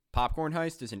Popcorn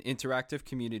Heist is an interactive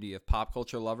community of pop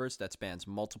culture lovers that spans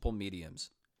multiple mediums.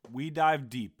 We dive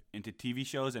deep into TV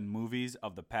shows and movies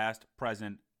of the past,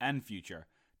 present, and future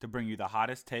to bring you the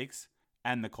hottest takes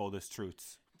and the coldest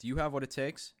truths. Do you have what it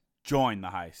takes? Join the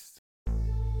heist.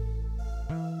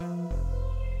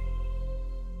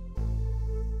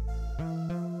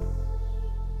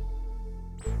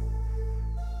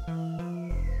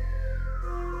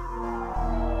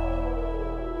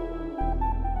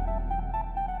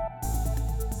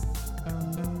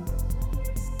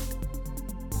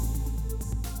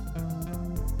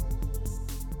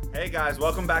 Hey guys,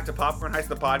 welcome back to Popcorn Heist,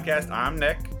 the podcast. I'm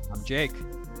Nick. I'm Jake.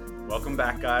 Welcome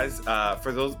back, guys.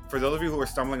 For those of you who are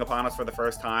stumbling upon us for the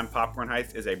first time, Popcorn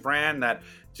Heist is a brand that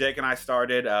Jake and I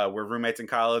started. We're roommates in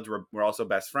college. We're also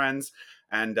best friends,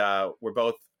 and we're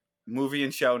both movie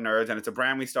and show nerds. And it's a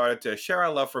brand we started to share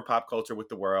our love for pop culture with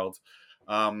the world.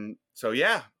 So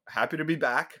yeah, happy to be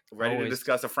back, ready to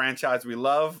discuss a franchise we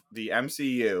love, the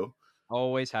MCU.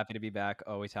 Always happy to be back.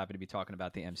 Always happy to be talking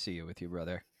about the MCU with you,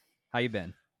 brother. How you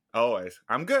been? Always.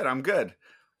 I'm good.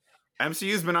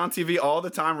 MCU's been on TV all the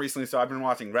time recently, so I've been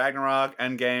watching Ragnarok,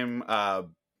 Endgame, a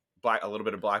little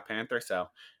bit of Black Panther. So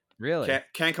really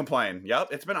can't complain. Yep,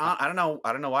 it's been on. I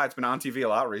don't know why it's been on TV a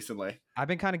lot recently. I've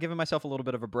been kind of giving myself a little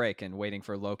bit of a break and waiting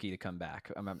for Loki to come back.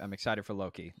 I'm excited for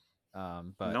Loki.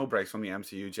 But no breaks from the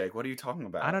MCU, Jake. What are you talking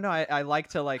about? I don't know. I like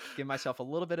to give myself a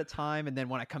little bit of time, and then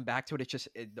when I come back to it, it's just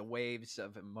the waves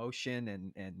of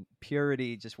emotion and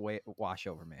purity just wash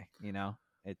over me. You know.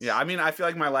 Yeah, I mean, I feel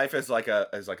like my life is like a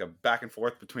back and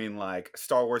forth between like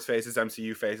Star Wars phases,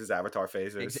 MCU phases, Avatar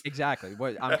phases. Exactly.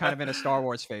 I'm kind of in a Star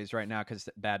Wars phase right now because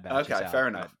Bad Batch is out. Fair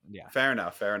enough. Yeah, fair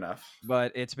enough.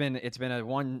 But it's been a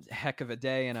one heck of a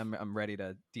day, and I'm ready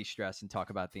to de-stress and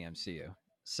talk about the MCU.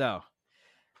 So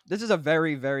this is a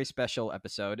very, very special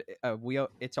episode.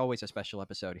 It's always a special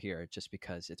episode here just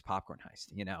because it's Popcorn Heist,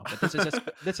 you know. But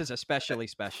this is especially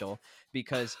special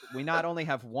because we not only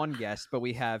have one guest, but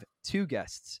we have two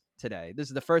guests today. This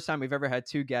is the first time we've ever had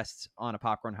two guests on a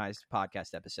Popcorn Heist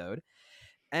podcast episode.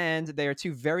 And they are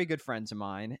two very good friends of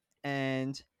mine.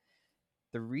 And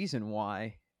the reason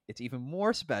why it's even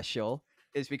more special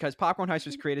is because Popcorn Heist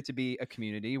was created to be a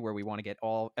community where we want to get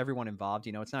everyone involved.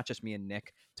 You know, it's not just me and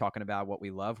Nick talking about what we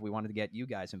love. We wanted to get you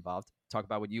guys involved, talk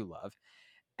about what you love.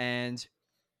 And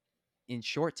in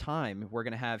short time, we're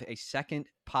going to have a second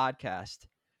podcast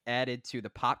added to the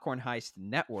Popcorn Heist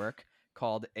network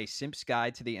called A Simp's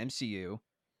Guide to the MCU.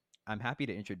 I'm happy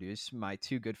to introduce my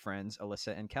two good friends,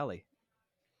 Alyssa and Kelly.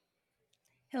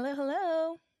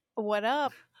 Hello. What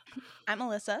up? I'm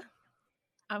Alyssa.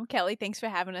 I'm Kelly. Thanks for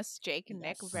having us, Jake and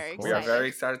Nick. We're very excited. We are very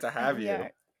excited to have you.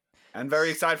 And very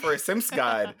excited for a Sims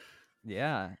Guide.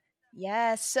 Yeah.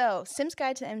 Yeah, so Sims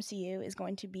Guide to the MCU is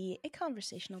going to be a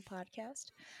conversational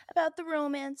podcast about the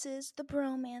romances, the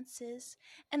bromances,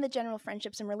 and the general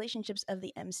friendships and relationships of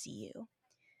the MCU.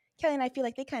 Kelly and I feel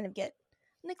like they kind of get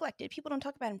neglected. People don't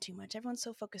talk about them too much. Everyone's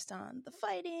so focused on the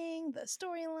fighting, the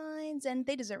storylines, and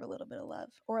they deserve a little bit of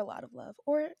love, or a lot of love,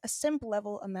 or a simp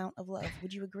level amount of love.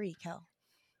 Would you agree, Kel?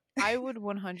 I would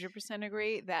 100%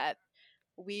 agree that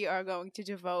we are going to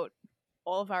devote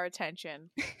all of our attention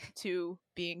to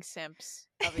being simps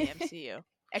of the MCU.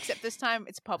 Except this time,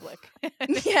 it's public.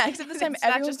 Yeah, except this time,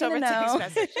 everyone's going to know.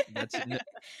 Message.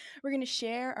 We're going to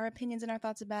share our opinions and our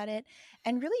thoughts about it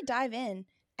and really dive in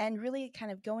and really kind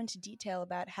of go into detail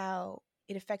about how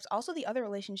it affects also the other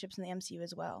relationships in the MCU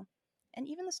as well. And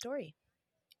even the story.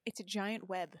 It's a giant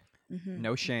web. Mm-hmm.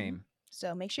 No shame.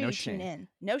 So make sure you tune in.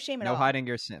 No shame at all. No hiding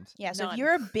your Sims. Yeah, so if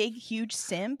you're a big, huge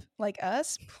simp like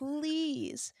us,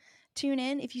 please tune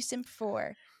in if you simp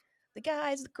for the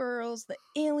guys, the girls, the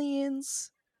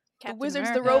aliens, Captain the wizards,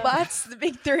 America. the robots, the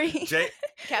big three.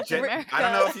 Captain America. I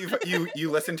don't know if you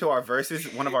listened to our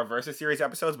one of our Versus series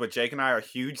episodes, but Jake and I are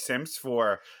huge simps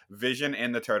for Vision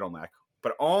in the turtleneck.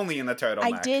 But only in the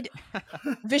turtleneck. I did.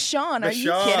 Vishon, are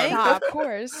you Vishon. kidding? Stop. Of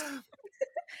course.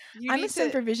 I'm a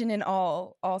simp for Vision in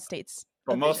all states.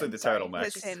 But of mostly Vision, the sorry. turtleneck.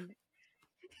 Listen,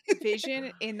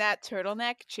 Vision in that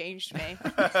turtleneck changed me.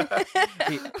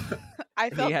 I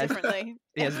felt differently.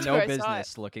 He has no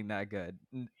business looking that good.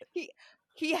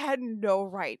 He had no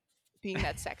right being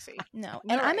that sexy. No.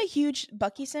 And I'm a huge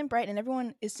Bucky simp, right? And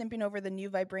everyone is simping over the new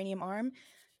vibranium arm.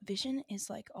 Vision is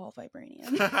like all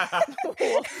vibranium.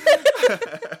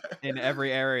 In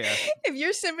every area. If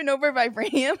you're simping over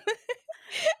vibranium,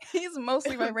 he's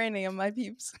mostly vibranium, my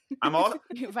peeps. I'm also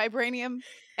vibranium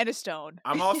and a stone.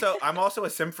 I'm also a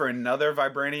simp for another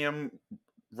vibranium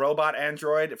robot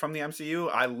android from the MCU,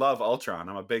 I love Ultron.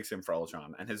 I'm a big sim for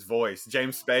Ultron and his voice,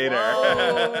 James Spader.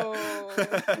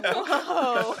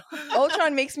 Whoa.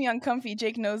 Ultron makes me uncomfy.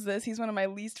 Jake knows this. He's one of my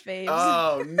least faves.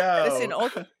 Oh no! Listen,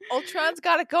 Ultron's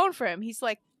got it going for him. He's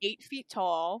like 8 feet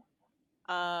tall.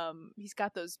 He's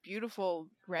got those beautiful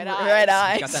red eyes. Red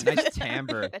eyes. He's got that nice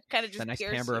timbre, That kind of just that nice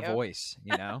pierce timbre you. of voice,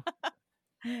 you know.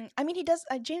 I mean, he does.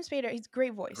 James Spader. He's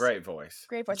great voice. Great voice.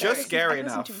 Great voice. Just I scary can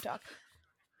listen enough. to him talk.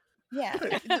 Yeah.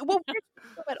 What weird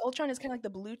about Ultron is kind of like the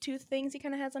Bluetooth things he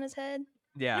kind of has on his head,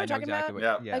 Yeah, You know I know what I'm talking exactly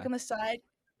about? what. Yeah. Yeah, like on the side.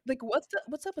 Like,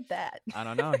 what's up with that? I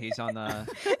don't know. He's on the.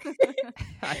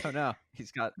 I don't know.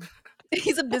 He's got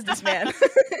He's a businessman.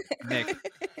 Nick.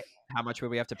 How much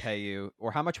would we have to pay you,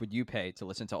 or how much would you pay to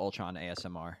listen to Ultron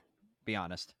ASMR? Be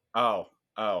honest.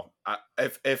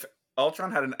 If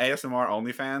Ultron had an ASMR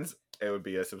OnlyFans, it'd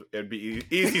be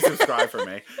easy subscribe for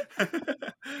me.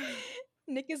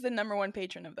 Nick is the #1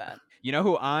 patron of that. You know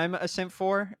who I'm a simp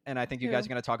for, and I think you guys Who? are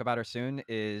going to talk about her soon,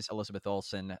 is Elizabeth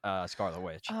Olsen, Scarlet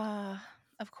Witch.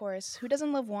 Of course. Who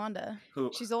doesn't love Wanda?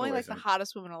 She's only who like the isn't?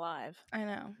 hottest woman alive. I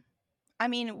know. I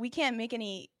mean, we can't make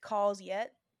any calls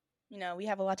yet. You know, we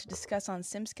have a lot to discuss on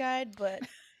Sims Guide, but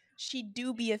she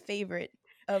do be a favorite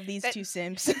of these That- two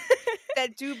Sims.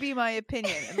 That do be my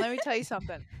opinion. And let me tell you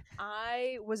something.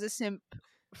 I was a simp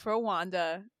for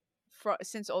Wanda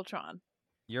since Ultron.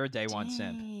 You're a day one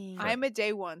simp. Dang. I'm a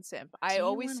day one simp. I Day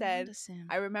always one said, Wanda simp.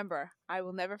 I remember, I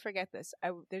will never forget this.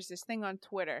 There's this thing on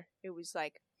Twitter. It was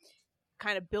like,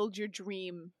 kind of build your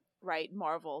dream, right,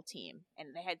 Marvel team.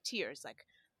 And they had tiers, like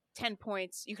 10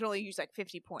 points. You could only use like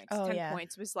 50 points. Oh, 10 yeah.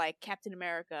 points was like Captain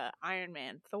America, Iron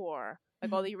Man, Thor,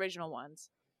 like all the original ones.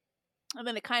 And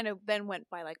then it kind of then went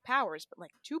by like powers, but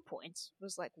like 2 points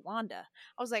was like Wanda.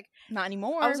 I was like, Not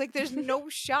anymore. there's no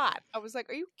shot. I was like,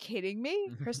 are you kidding me?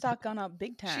 Her stock gone up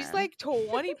big time. She's like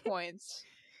 20 points.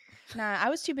 Nah, I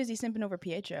was too busy simping over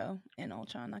Pietro in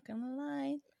Ultron, not gonna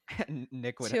lie.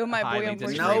 Nick would Two of my highly boy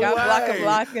disagree. unfortunately No got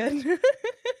way.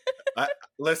 blocka.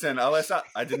 Listen, Alyssa,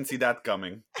 I didn't see that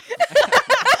coming.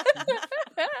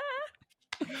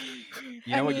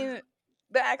 You know I what? mean,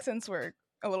 the accents were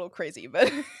a little crazy,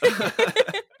 but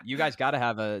You guys got to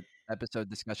have a episode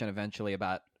discussion eventually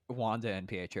about Wanda and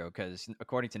Pietro, because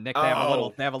according to Nick, they have Oh.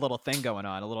 a little thing going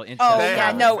on, a little incest. oh They yeah,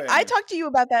 have a no, thing. I talked to you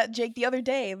about that, Jake, the other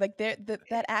day. Like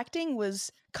that acting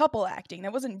was couple acting.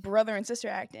 That wasn't brother and sister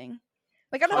acting.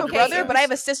 Like I don't have a 100%. brother, but I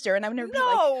have a sister, and I would never be like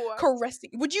No.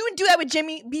 caressing. Would you do that with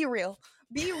Jimmy? Be real.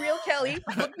 Be real, Kelly.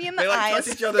 Look me in the They like eyes.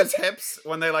 touch each other's hips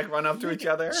when they like run up to each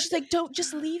other. She's like, don't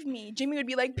just leave me. Jimmy would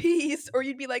be like, peace, or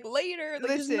you'd be like, later. Like,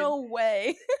 there's Listen. no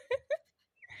way.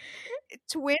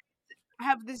 Twins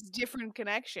have this different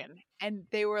connection, and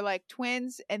they were like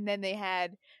twins, and then they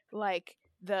had like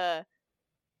the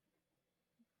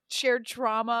shared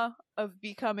trauma of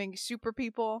becoming super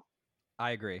people.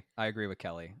 I agree with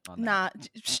Kelly on that. Nah,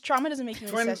 trauma doesn't make you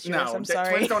Twins, incestuous. no, I'm sorry.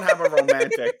 twins don't have a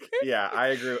romantic. Yeah, I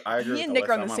agree. Me with and Nick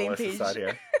are on Alyssa. the I'm same Alyssa's page. side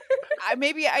here.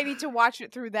 Maybe I need to watch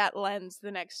it through that lens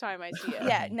the next time I see it.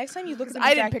 Yeah, next time you look at 'Cause them, I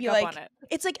didn't Jack, pick be up like, on it.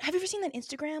 it's like, have you ever seen that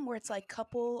Instagram where it's like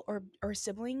couple or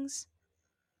siblings?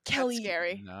 Kelly, That's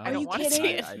scary. No. I Are don't you want to see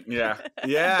kidding? it. Yeah,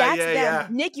 yeah, that's yeah, them. yeah.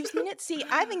 Nick, you've seen it? See,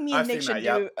 I think me and I've Nick seen should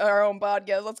that, do our own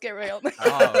podcast. Let's get real.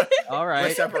 Oh, all We're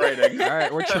right. separating. All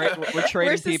right, we're We're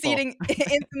trading people. seceding,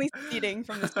 instantly seceding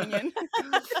from this union.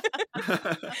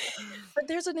 But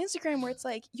there's an Instagram where it's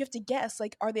like you have to guess,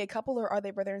 like, are they a couple or are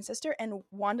they brother and sister? And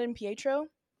Wanda and Pietro,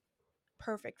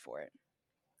 perfect for it.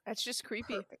 That's just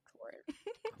creepy. Perfect for it.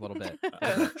 A little bit.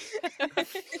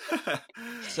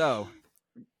 So,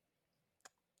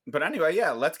 But anyway,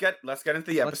 yeah, let's get into the Let's get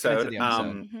into episode. the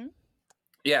episode. Mhm.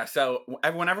 Yeah, so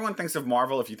when everyone thinks of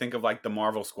Marvel, if you think of like the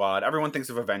Marvel Squad, everyone thinks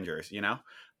of Avengers, you know?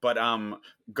 But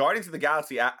Guardians of the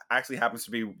Galaxy actually happens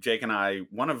to be, Jake and I,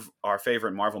 one of our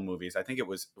favorite Marvel movies. I think it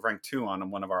was ranked 2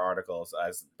 on one of our articles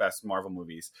as best Marvel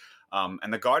movies.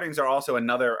 And the Guardians are also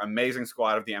another amazing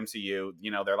squad of the MCU.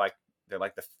 You know, they're like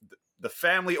the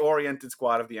family-oriented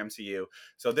squad of the MCU.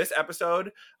 So this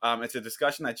episode, it's a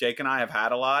discussion that Jake and I have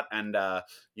had a lot, and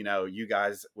you know, you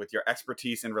guys with your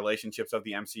expertise in relationships of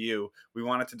the MCU, we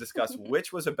wanted to discuss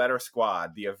which was a better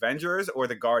squad, the Avengers or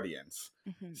the Guardians.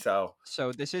 Mhm.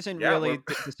 So this isn't Yeah, really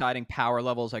we're- deciding power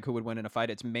levels, like who would win in a fight.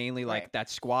 It's mainly like Right. that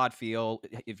squad feel.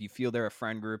 If you feel they're a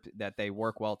friend group, that they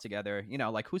work well together. You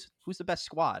know, like who's the best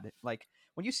squad? Like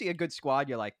when you see a good squad,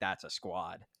 you're like, that's a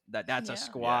squad. That's Yeah. a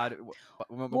squad.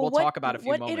 We'll Well, talk about a few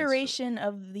what moments. iteration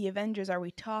of the Avengers are we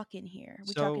talking here?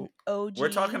 We So, talking OG? we're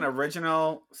talking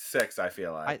original 6, I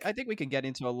feel like. I think we can get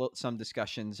into some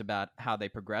discussions about how they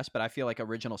progress, but I feel like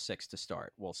original 6 to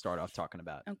start. We'll start off talking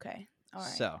about. Okay. All right.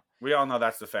 So We all know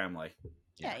that's the family.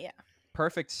 yeah.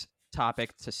 perfect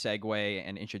topic to segue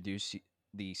and introduce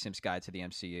the Sims Guide to the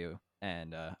MCU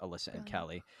and Alyssa and Brilliant.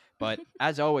 Kelly. But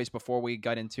as always, before we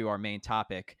got into our main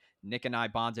topic, Nick and I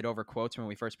bonded over quotes when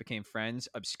we first became friends.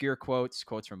 Obscure quotes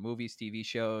from movies, TV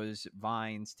shows,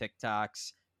 Vines,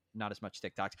 TikToks. Not as much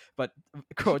TikToks, but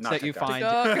quotes Not that you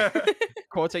TikTok. find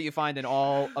quotes that you find in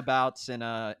all abouts and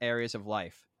areas of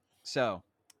life. So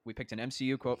we picked an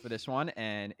MCU quote for this one,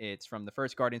 and it's from the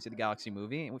first Guardians of the Galaxy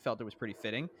movie, and we felt it was pretty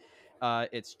fitting.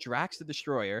 It's Drax the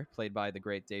Destroyer, played by the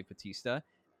great Dave Bautista,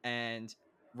 and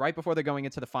right before they're going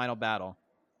into the final battle,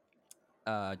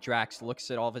 Drax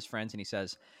looks at all of his friends and he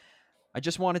says, "I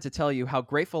just wanted to tell you how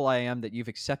grateful I am that you've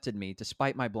accepted me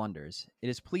despite my blunders. It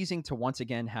is pleasing to once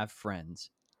again have friends.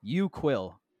 You,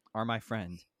 Quill, are my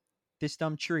friend. This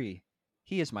dumb tree,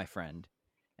 he is my friend.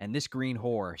 And this green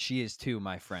whore, she is too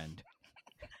my friend."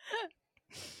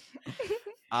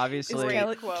 Obviously, Great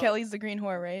Kelly, quote. Kelly's the green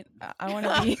whore, right? I want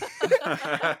to be.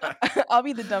 I'll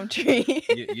be the dumb tree.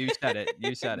 you said it.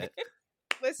 You said it.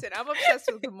 Listen, I'm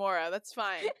obsessed with Gamora. That's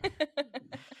fine.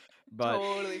 But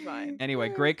Totally fine. anyway,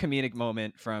 great comedic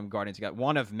moment from Guardians of the Galaxy.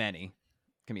 One of many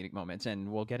comedic moments,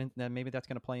 and we'll get into that. Maybe that's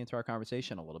going to play into our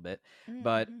conversation a little bit.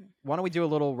 But Mhm. why don't we do a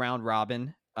little round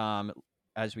robin,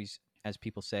 as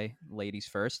people say, ladies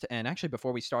first. And actually,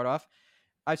 before we start off,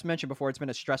 I've mentioned before it's been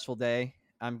a stressful day.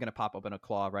 I'm gonna pop open a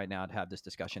claw right now to have this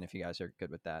discussion if you guys are good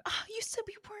with that. Oh, you said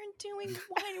we weren't doing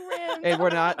wine rounds. Hey,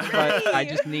 we're not, but I Why?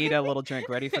 just need a little drink.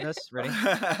 Ready for this? Ready?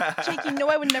 Jake, you know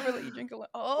I would never let you drink alone.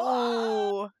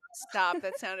 Oh, Oh, stop.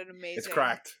 That sounded amazing. It's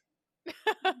cracked.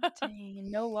 dang,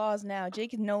 no laws now.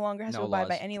 Jake no longer has No to abide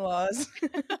by laws. any laws.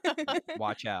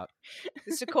 Watch out.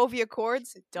 The Sokovia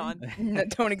Accords, done. that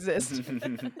don't exist.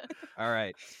 All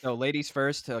right. So, ladies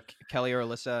first. Kelly or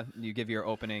Alyssa, you give your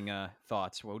opening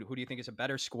thoughts. Who do you think is a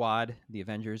better squad, the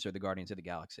Avengers or the Guardians of the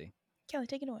Galaxy? Kelly,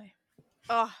 take it away.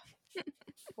 Oh,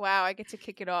 wow. I get to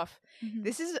kick it off. Mhm.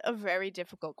 This is a very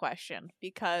difficult question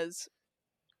because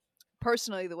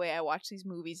personally, the way I watch these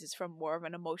movies is from more of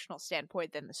an emotional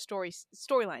standpoint than the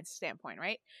storyline standpoint,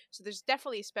 right? So there's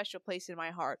definitely a special place in my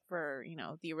heart for,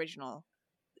 the original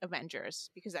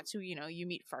Avengers because that's who, you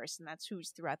meet first and that's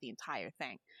who's throughout the entire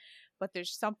thing. But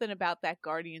there's something about that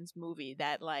Guardians movie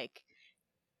that like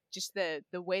just the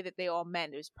way that they all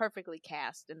met, it was perfectly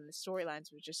cast and the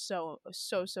storylines were just so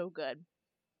good.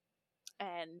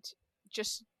 And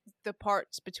just the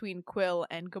parts between Quill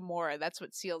and Gamora, that's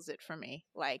what seals it for me.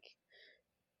 Like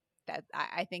that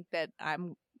I think that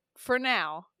I'm for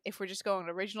now, if we're just going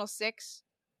original 6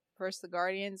 versus the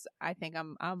Guardians, I think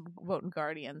I'm voting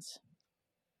Guardians.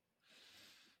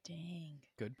 Dang.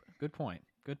 Good point.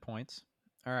 Good points.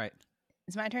 All right.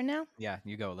 It's my turn now? Yeah,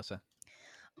 you go, Alyssa.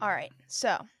 All right.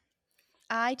 So,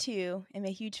 I too am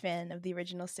a huge fan of the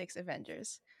original 6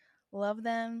 Avengers. Love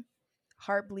them.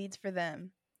 Heart bleeds for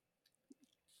them.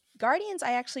 Guardians,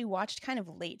 I actually watched kind of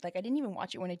late. Like, I didn't even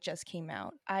watch it when it just came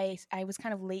out. I was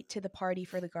kind of late to the party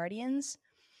for the Guardians.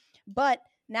 But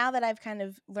now that I've kind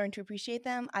of learned to appreciate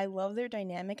them, I love their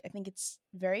dynamic. I think it's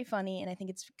very funny, and I think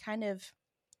it's kind of,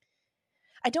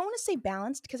 I don't want to say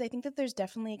balanced, because I think that there's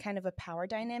definitely kind of a power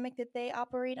dynamic that they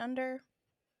operate under.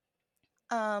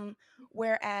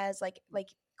 Whereas like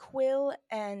Quill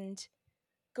and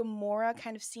Gamora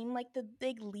kind of seem like the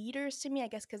big leaders to me, I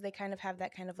guess, because they kind of have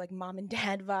that kind of like mom and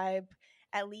dad vibe,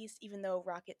 at least, even though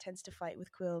Rocket tends to fight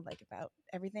with Quill like about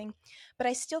everything. But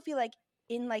I still feel like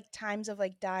in like times of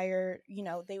like dire,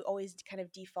 they always kind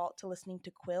of default to listening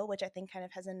to Quill, which I think kind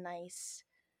of has a nice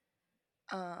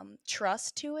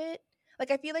trust to it. Like,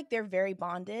 I feel like they're very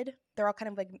bonded. They're all kind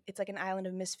of like, it's like an island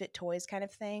of misfit toys kind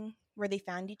of thing, where they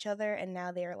found each other and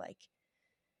now they're like,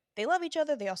 they love each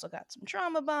other. They also got some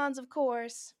trauma bonds, of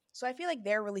course. So I feel like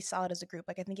they're really solid as a group.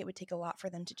 Like, I think it would take a lot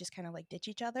for them to just kind of like ditch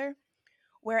each other.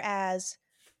 Whereas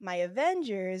my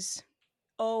Avengers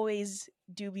always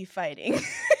do be fighting.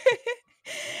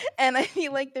 And I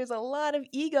feel like there's a lot of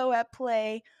ego at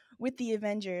play with the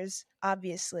Avengers,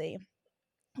 obviously,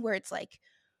 where it's like,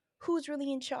 who's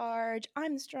really in charge?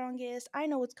 I'm the strongest. I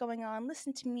know what's going on.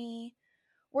 Listen to me.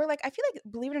 Where like, I feel like,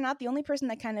 believe it or not, the only person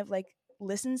that kind of like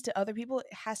listens to other people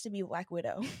has to be Black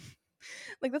Widow.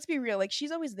 Like, let's be real. Like,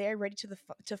 she's always there ready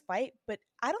to fight, but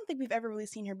I don't think we've ever really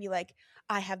seen her be like,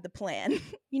 I have the plan,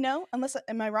 Unless,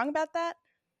 am I wrong about that?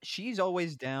 She's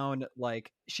always down.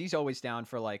 Like, she's always down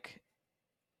for like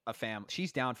a family.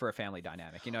 She's down for a family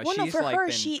dynamic. Well, she's no, for like her,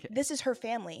 been this is her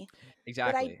family.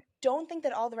 exactly. But I don't think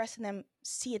that all the rest of them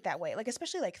see it that way. Like,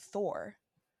 especially like Thor.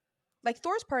 Like,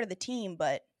 Thor's part of the team,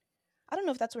 but I don't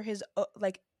know if that's where his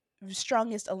like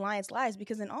strongest alliance lies,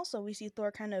 because then also we see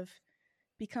Thor kind of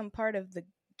become part of the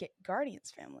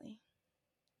Guardians family.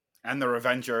 And the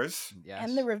Revengers. Yes.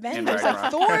 And the In Revengers.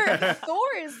 Like Ragnarok. Thor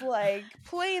is like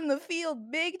playing the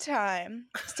field big time.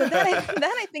 So that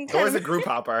I think kind Thor's of a group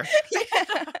hopper.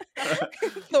 Yeah.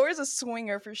 Thor's a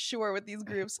swinger for sure with these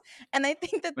groups. And I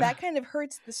think that kind of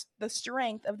hurts the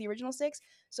strength of the original 6.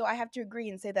 So I have to agree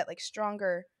and say that like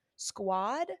stronger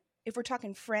squad, if we're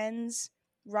talking friends,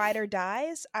 ride or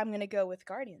dies, I'm going to go with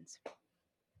Guardians.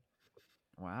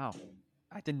 Wow.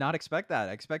 I did not expect that.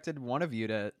 I expected one of you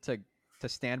to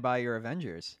stand by your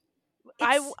Avengers.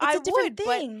 I It's a different would, but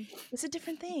thing. It's a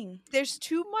different thing. there's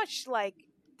too much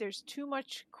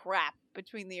crap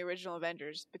between the original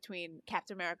Avengers, between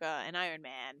Captain America and Iron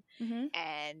Man, Mm-hmm.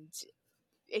 and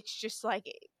it's just like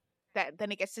that.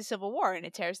 Then it gets to Civil War and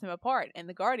it tears them apart, and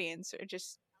the Guardians are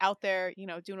just out there,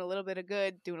 doing a little bit of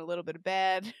good, doing a little bit of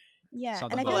bad, Yeah,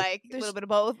 Something and I both. feel like a there's little bit of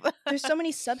both. there's so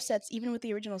many subsets even with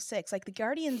the original 6. Like the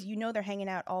Guardians, they're hanging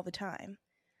out all the time.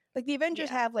 Like the Avengers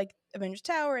Yeah. have like Avengers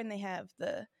Tower and they have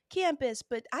the campus,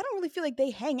 but I don't really feel like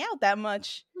they hang out that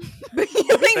much. But you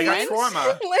know what I They got mean?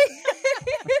 shawarma. Like,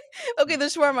 okay, the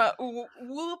shawarma.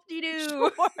 Whoop de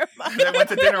doo. They went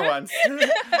to dinner once.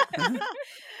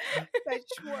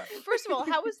 First of all,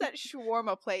 how was that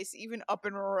shawarma place even up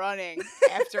and running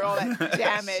after all that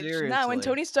damage? Seriously. Nah, when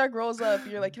Tony Stark rolls up,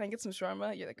 you're like, "Can I get some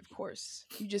shawarma?" You're like, "Of course."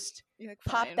 You just You're like,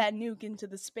 pop "Fine." that nuke into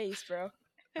the space, bro.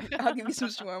 I'll give you some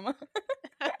shawarma.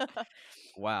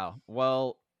 Wow.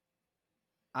 Well,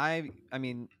 I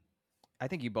mean, I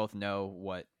think you both know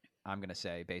what I'm going to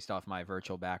say based off my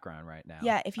virtual background right now.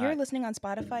 Yeah, if you're I- listening on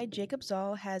Spotify, Jacob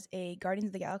Zoll has a Guardians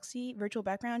of the Galaxy virtual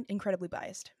background. Incredibly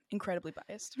biased. Incredibly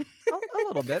biased. a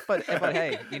little bit, but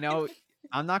hey,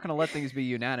 I'm not going to let things be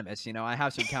unanimous. I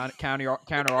have some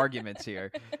counter arguments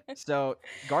here. So,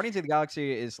 Guardians of the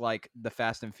Galaxy is like the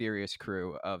Fast and Furious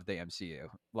crew of the MCU.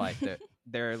 Like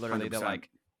they're literally 100%. like,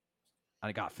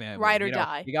 I got family. Ride or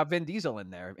die. You got Vin Diesel in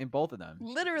there in both of them.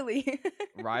 Literally.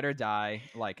 Ride or die.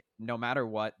 Like no matter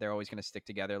what, they're always going to stick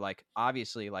together. Like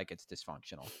obviously, like it's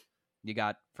dysfunctional. You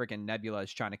got freaking Nebula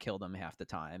is trying to kill them half the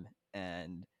time,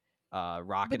 and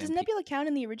Rocket. But does and Nebula count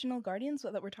in the original Guardians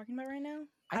that we're talking about right now?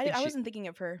 I think I she- wasn't thinking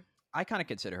of her. I kind of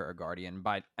consider her a Guardian,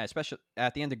 but especially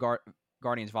at the end of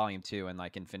Guardians Volume 2 and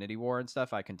like Infinity War and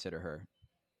stuff, I consider her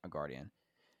a Guardian.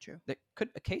 True.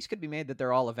 A case could be made that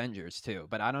they're all Avengers too,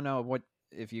 but I don't know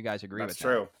if you guys agree That's with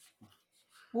true.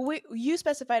 Well, you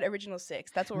specified original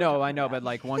 6. That's what we're No, talking I know, about. but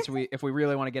like if we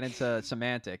really want to get into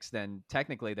semantics, then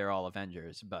technically they're all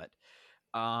Avengers. But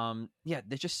yeah,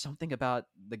 there's just something about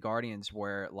the Guardians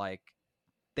where like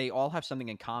they all have something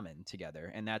in common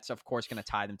together, and that's of course going to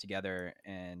tie them together,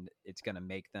 and it's going to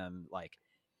make them like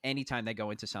anytime they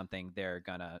go into something, they're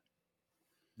gonna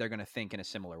think in a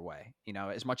similar way.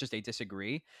 As much as they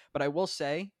disagree. But I will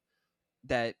say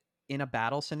that in a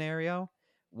battle scenario,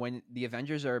 when the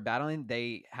Avengers are battling,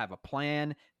 they have a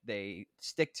plan. They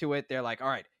stick to it. They're like, all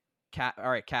right,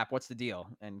 Cap, what's the deal?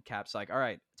 And Cap's like, all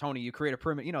right, Tony, you create a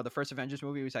perimeter. The first Avengers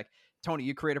movie was like, Tony,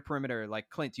 you create a perimeter. Like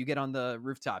Clint, you get on the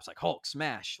rooftops. Like Hulk,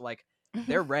 smash. Like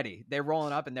they're ready. They're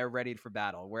rolling up and they're ready for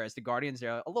battle. Whereas the Guardians,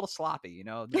 they're a little sloppy.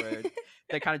 Where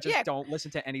they kind of just Yeah. don't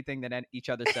listen to anything that each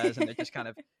other says, and they're just kind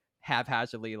of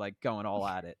haphazardly like going all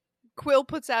at it. Quill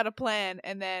puts out a plan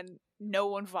and then no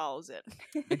one follows it.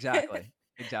 Exactly.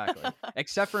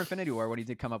 Except for Infinity War when he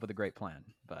did come up with a great plan,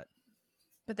 but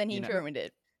But then he You know- ruined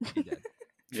it. he did.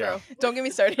 Yeah. Don't get me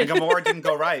started. And Gamora didn't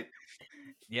go right.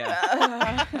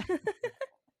 Yeah.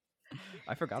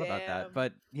 I forgot about that. Damn.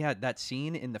 But yeah, that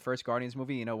scene in the first Guardians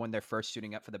movie, when they're first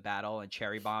suiting up for the battle and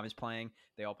Cherry Bomb is playing,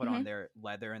 they all put on their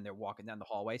leather and they're walking down the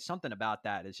hallway. Something about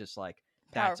that is just like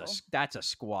Powerful. that's a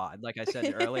squad. Like I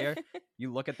said earlier,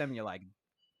 you look at them and you're like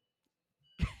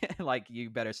like you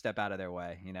better step out of their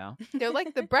way, They're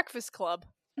like the Breakfast Club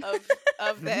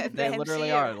of the They literally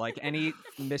MCU. are like any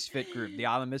misfit group, the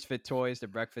Island Misfit Toys, the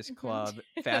Breakfast Club,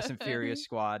 Fast and Furious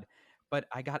Squad. But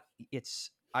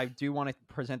I do want to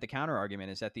present the counter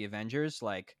argument is that the Avengers,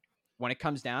 like when it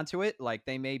comes down to it, like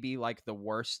they may be like the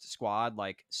worst squad,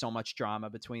 like so much drama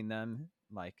between them.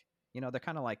 Like, they're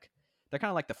kind of like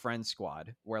the Friends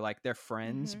squad where like they're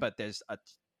friends, Mhm. but there's a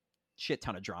shit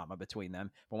ton of drama between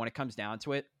them. But when it comes down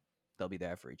to it, they'll be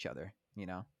there for each other,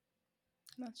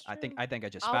 That's I think true. I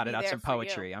just I'll spouted be out there some for you.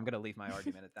 poetry. I'm gonna leave my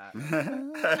argument at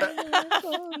that.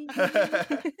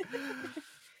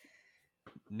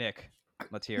 Nick,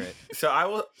 let's hear it. So I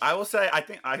will say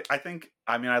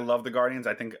I mean I love the Guardians.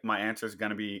 I think my answer is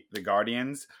going to be the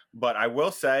Guardians, but I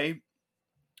will say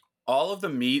all of the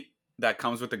meat that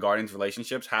comes with the Guardians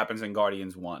relationships happens in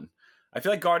Guardians 1. I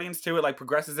feel like Guardians 2, it like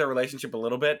progresses their relationship a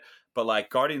little bit, but like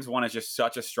Guardians 1 is just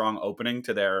such a strong opening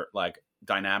to their like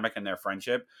dynamic and their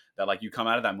friendship that like you come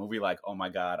out of that movie like, oh my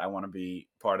god, I want to be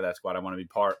part of that squad. I want to be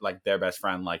part like their best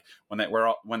friend. Like when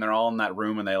they're all in that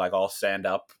room and they like all stand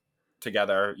up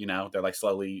together, you know, they're like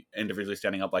slowly individually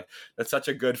standing up. Like that's such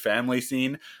a good family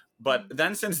scene. But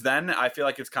then since then, I feel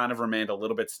like it's kind of remained a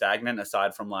little bit stagnant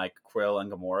aside from like Quill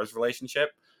and Gamora's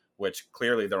relationship, which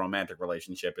clearly the romantic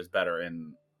relationship is better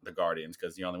in the Guardians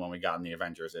because the only one we got in the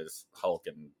Avengers is Hulk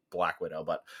and Black Widow,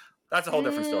 but that's a whole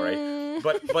different story.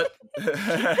 But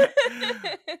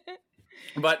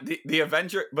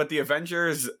the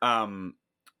Avengers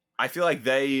I feel like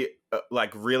they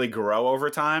like really grow over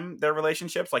time, their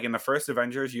relationships. Like in the first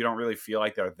Avengers, you don't really feel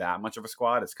like they're that much of a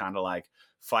squad. It's kind of like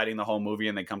fighting the whole movie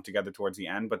and they come together towards the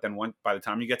end. But then by the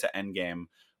time you get to Endgame,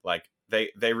 like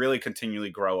they really continually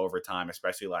grow over time,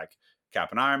 especially like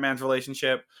Cap and Iron Man's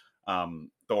relationship,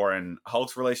 Thor and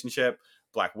Hulk's relationship,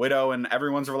 Black Widow and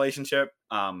everyone's relationship.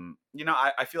 You know,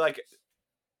 I feel like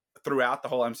throughout the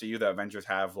whole MCU, the Avengers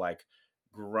have like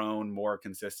grown more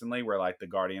consistently, where like the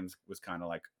Guardians was kind of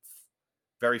like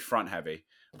very front heavy.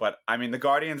 But I mean, the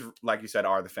Guardians, like you said,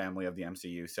 are the family of the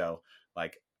MCU. So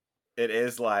like it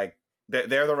is like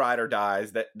they're the ride or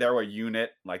dies, that they're a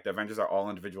unit. Like the Avengers are all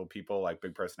individual people, like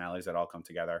big personalities that all come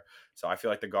together. So I feel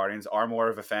like the Guardians are more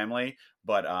of a family,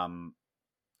 but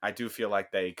I do feel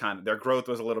like their growth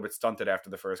was a little bit stunted after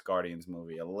the first Guardians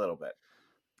movie, a little bit.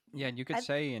 Yeah, and you could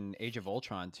say in Age of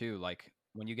Ultron too, like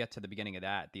when you get to the beginning of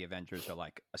that, the Avengers are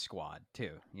like a squad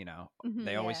too, you know.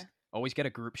 They always get a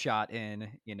group shot in,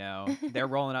 you know. They're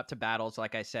rolling up to battles,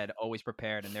 like I said, always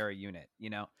prepared, and they're a unit, you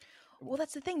know. Well,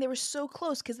 that's the thing. They were so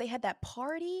close because they had that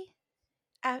party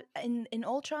in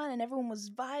Ultron, and everyone was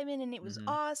vibing, and it was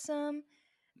awesome.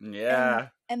 Yeah.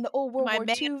 And the old World War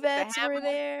II vets were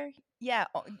there. Yeah.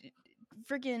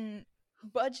 Freaking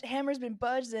Hammer's been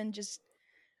budged and just...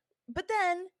 But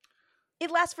then it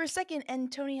lasts for a second,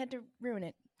 and Tony had to ruin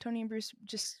it. Tony and Bruce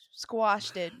just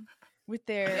squashed it with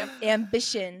their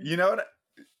ambition. You know what?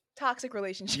 Toxic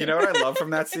relationship. You know what I love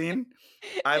from that scene?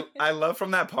 I love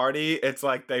from that party, it's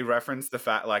like they reference the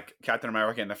fact, like Captain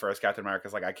America in the first Captain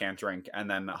America's like, I can't drink, and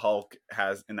then Hulk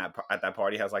has at that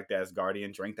party has like the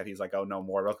Asgardian drink that he's like, oh no,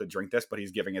 Mortal could drink this, but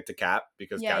he's giving it to Cap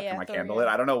because Cap can like handle it.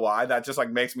 I don't know why, that just like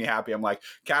makes me happy. I'm like,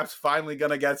 Cap's finally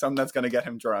gonna get something that's gonna get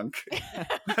him drunk. Well,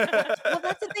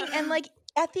 that's the thing, and like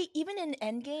even in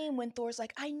Endgame when Thor's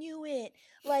like, I knew it,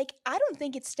 like I don't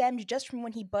think it stemmed just from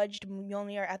when he budged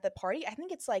Mjolnir at the party. I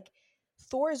think it's like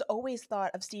Thor's always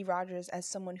thought of Steve Rogers as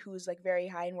someone who's like very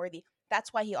high and worthy.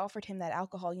 That's why he offered him that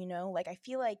alcohol, you know? Like I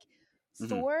feel like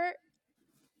Thor,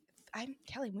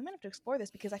 Kelly, we might have to explore this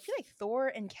because I feel like Thor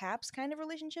and Cap's kind of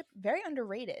relationship, very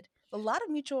underrated. A lot of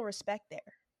mutual respect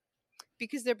there.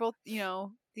 Because they're both, you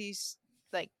know, these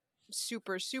like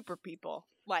super people.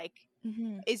 Like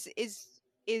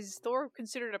is Thor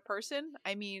considered a person?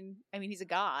 I mean he's a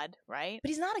god, right? But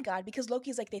he's not a god because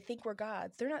Loki's like, they think we're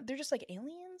gods. They're not. They're just like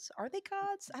aliens. Are they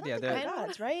gods? I don't think they're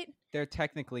gods, right? They're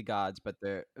technically gods, but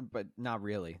not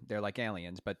really. They're like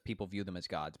aliens, but people view them as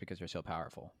gods because they're so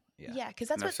powerful. Yeah, because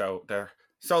that's they're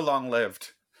so long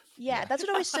lived. Yeah, that's what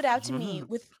always stood out to me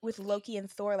with Loki and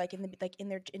Thor, like in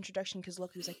their introduction, because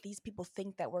Loki was like, these people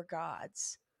think that we're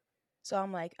gods. So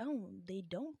I'm like, oh, they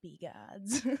don't be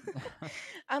gods.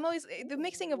 I'm always the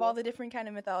mixing of all the different kind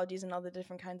of mythologies and all the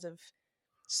different kinds of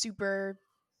super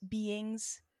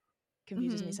beings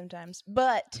confuses me sometimes.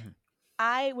 But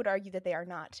I would argue that they are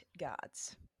not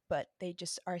gods, but they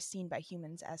just are seen by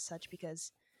humans as such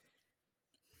because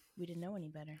we didn't know any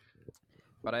better.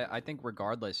 But I think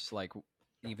regardless, like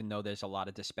even though there's a lot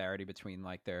of disparity between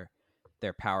like their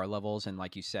power levels and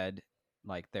like you said,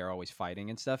 like they're always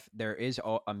fighting and stuff, there is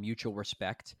a mutual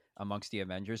respect amongst the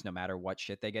Avengers no matter what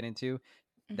shit they get into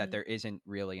that there isn't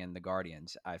really in the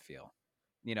Guardians. I feel,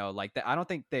 you know, like I don't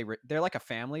think they're like a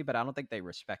family, but I don't think they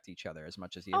respect each other as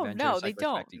much as the Avengers. No, they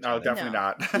don't. No, definitely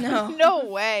not. No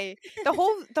way. The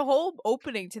whole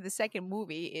opening to the second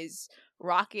movie is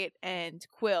Rocket and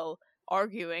Quill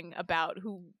arguing about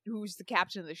who's the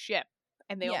captain of the ship,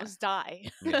 and they almost die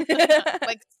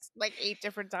like 8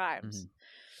 different times.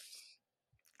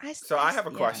 So I have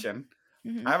a question.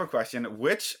 I have a question.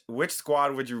 Which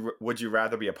squad would you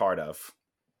rather be a part of?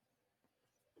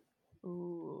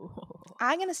 Ooh.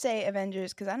 I'm gonna say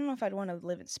Avengers because I don't know if I'd want to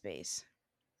live in space.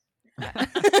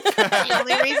 The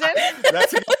only reason?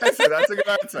 That's a good answer. That's a good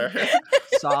answer.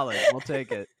 Solid. We'll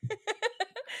take it.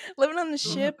 Living on the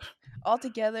ship all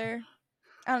together.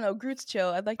 I don't know. Groot's chill.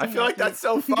 I'd like to. I feel like that's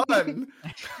so fun.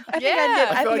 I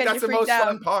feel like that's the most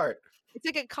fun part. It's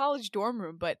like a college dorm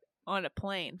room, but on a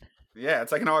plane. Yeah,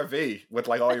 it's like an RV with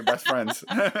like all your best friends.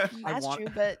 That's want- true,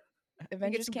 but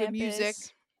Avengers some good Campus. music.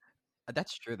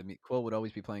 That's true. Quill would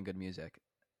always be playing good music.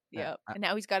 Yep. I- And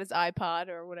now he's got his iPod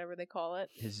or whatever they call it.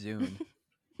 His Zune.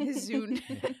 His Zune.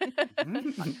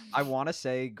 I want to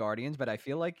say Guardians, but I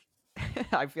feel like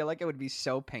it would be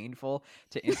so painful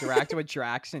to interact with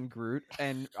Drax and Groot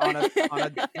and on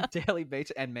a daily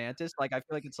basis, and Mantis. Like, I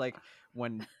feel like it's like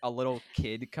when a little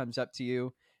kid comes up to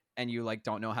you and you like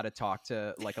don't know how to talk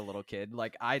to like a little kid.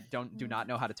 Like, I do not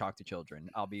know how to talk to children.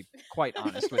 I'll be quite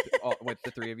honest with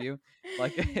the three of you.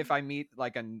 Like, if I meet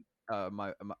like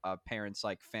my parents'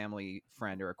 like family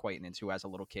friend or acquaintance who has a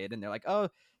little kid and they're like, oh,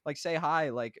 like say hi,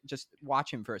 like just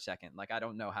watch him for a second. Like, I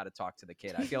don't know how to talk to the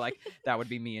kid. I feel like that would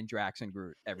be me and Drax and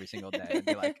Groot every single day. I'd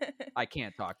be like, I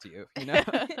can't talk to you, you know?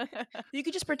 You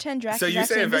could just pretend Drax So is you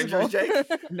say actually Avengers,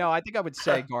 invisible. No, I think I would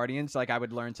say Guardians. Like, I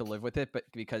would learn to live with it, but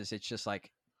because it's just like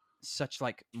such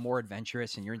like more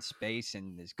adventurous and you're in space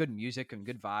and there's good music and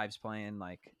good vibes playing.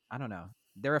 Like, I don't know.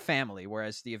 They're a family,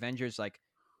 whereas the Avengers, like,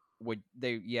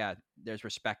 there's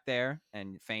respect there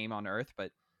and fame on Earth,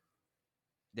 but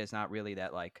there's not really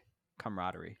that like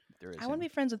camaraderie there is. I want to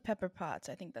be friends with Pepper Potts.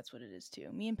 I think that's what it is too.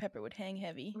 Me and Pepper would hang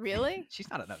heavy. Really? She's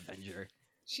not an Avenger.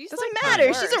 She's Doesn't like the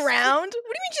matter. She's worst. around. What do you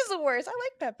mean she's the worst? I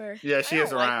like Pepper. Yeah, she I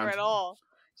is don't like around. her at all.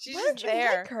 She's Why just don't you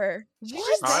there. like her? She's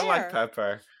What? just I there. like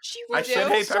Pepper. She I works should for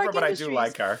hate Stark Pepper, but I do Industries.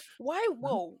 like her. Why?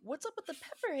 Whoa! What's up with the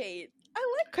Pepper hate?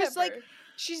 I like 'Cause, Pepper. like,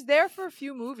 She's there for a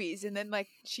few movies and then like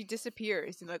she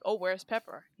disappears and like, oh, where's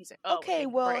Pepper? He's like, oh, okay, take a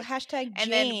well, break. hashtag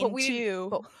And Jane then, but we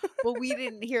too. but we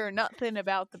didn't hear nothing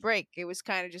about the break. It was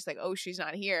kind of just like, oh, she's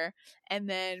not here, and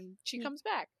then she comes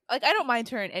back. Like, I don't mind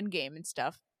her in Endgame and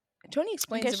stuff. Tony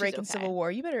explains guess the break she's in okay. Civil War.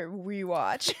 You better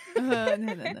rewatch.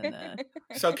 No.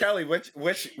 So Kelly, which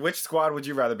squad would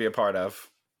you rather be a part of?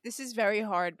 This is very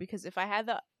hard because if I had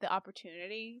the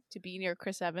opportunity to be near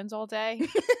Chris Evans all day,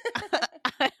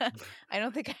 I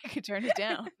don't think I could turn it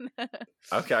down.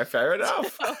 Okay, fair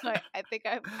enough. So I think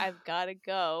I've got to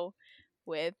go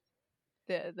with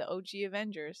the OG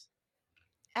Avengers.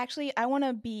 Actually, I want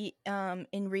to be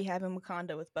in rehab in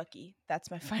Wakanda with Bucky. That's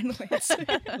my final answer.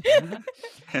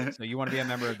 So you want to be a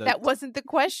member of the. That wasn't the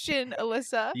question,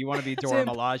 Alyssa. You want to be Dora Simp.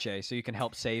 Milaje, so you can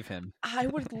help save him. I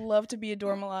would love to be a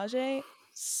Dora Milaje.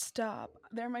 Stop.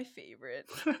 They're my favorite.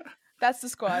 That's the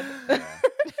squad.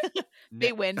 They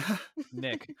Nick, win.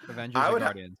 Nick, Avengers I or would ha-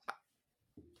 Guardians?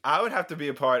 I would have to be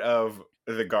a part of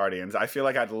the Guardians. I feel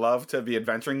like I'd love to be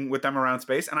adventuring with them around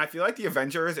space, and I feel like the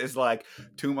Avengers is like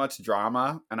too much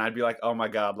drama, and I'd be like, oh my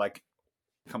god, like,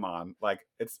 come on, like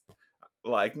it's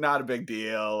like not a big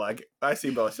deal. Like, I see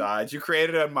both sides. You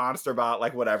created a monster bot,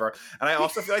 like whatever. And I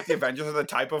also feel like the Avengers are the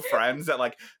type of friends that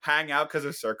like hang out because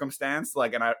of circumstance.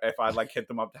 Like, and if I like hit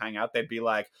them up to hang out, they'd be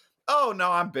like, oh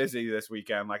no, I'm busy this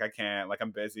weekend. Like, I can't. Like, I'm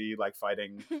busy like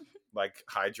fighting like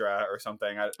Hydra or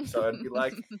something. So it'd be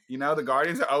like, you know, the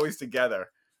Guardians are always together.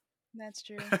 That's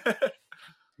true.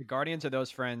 The Guardians are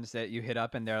those friends that you hit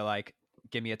up and they're like,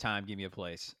 give me a time, give me a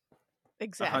place.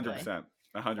 Exactly. 100%.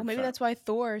 100%. Well, maybe that's why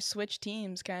Thor switched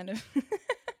teams, kind of.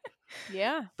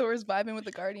 Yeah. Thor's vibing with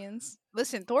the Guardians.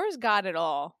 Listen, Thor's got it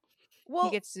all. Well,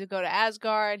 He gets to go to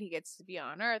Asgard. He gets to be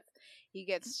on Earth. He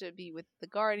gets to be with the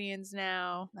Guardians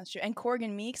now. that's true. And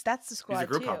Corgan Meeks, that's the squad He's a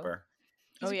group too. hopper.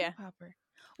 He's Oh, a yeah. group hopper.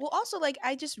 Well, also, like,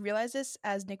 I just realized this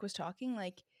as Nick was talking.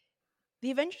 Like,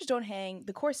 the Avengers don't hang,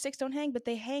 the Core 6 don't hang, but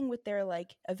they hang with their,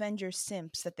 like, Avengers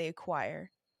simps that they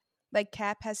acquire. Like,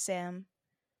 Cap has Sam.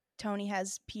 Tony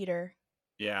has Peter.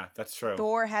 Yeah, that's true.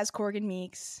 Thor has Corgan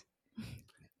Meeks.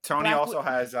 Tony Black also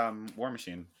has War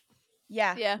Machine.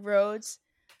 Yeah. Yeah. Rhodes.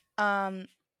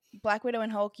 Black Widow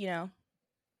and Hulk, you know.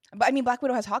 But, I mean, Black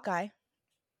Widow has Hawkeye,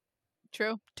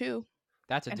 True. too.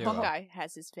 That's a And duo. Hawkeye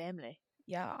has his family.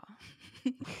 Yeah.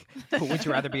 Who would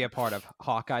you rather be a part of,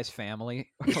 Hawkeye's family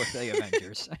or the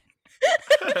Avengers?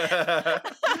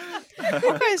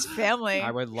 Hawkeye's family.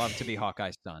 I would love to be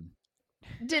Hawkeye's son.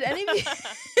 Did any of you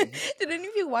did any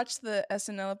of you watch the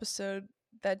SNL episode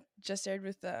that just aired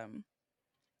with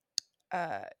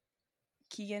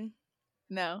Keegan?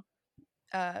 No.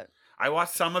 I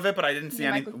watched some of it, but I didn't see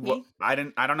Yeah, any. Michael Well, Key. I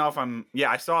don't know if I'm.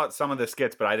 Yeah, I saw some of the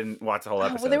skits, but I didn't watch the whole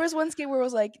episode. Well, there was one skit where it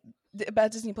was like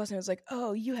about Disney Plus, and it was like,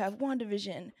 "Oh, you have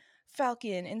WandaVision,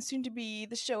 Falcon, and soon to be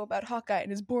the show about Hawkeye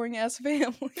and his boring ass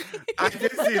family." I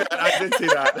did see that. I did see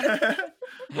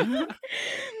that.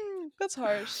 That's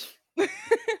harsh.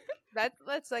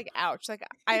 That's like ouch. Like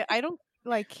I don't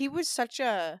like he was such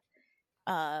a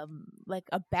like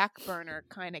a back burner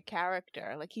kind of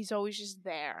character. Like he's always just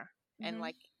there. And Mhm.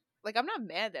 like I'm not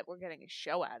mad that we're getting a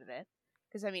show out of it.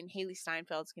 Because I mean Haley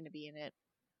Steinfeld's gonna be in it.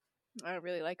 I don't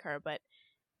really like her, but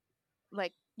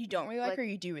like You don't really like Like- her, or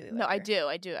you do really like no, her? I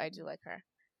do like her.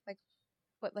 Like,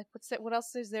 but like, what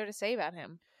else is there to say about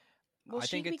him? Well, I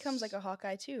she think becomes like it's- a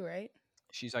Hawkeye too, right?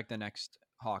 She's like the next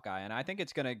Hawkeye, and I think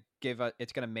it's gonna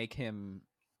it's gonna make him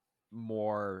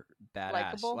more badass.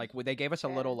 Likable? Like they gave us a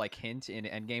Yeah. little like hint in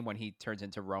Endgame when he turns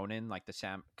into Ronin, like the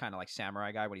kind of like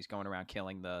samurai guy when he's going around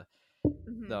killing the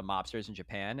mobsters in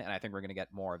Japan, and I think we're gonna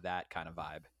get more of that kind of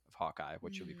vibe of Hawkeye,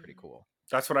 which would be pretty cool.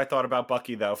 That's what I thought about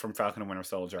Bucky though from Falcon and Winter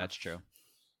Soldier. That's true.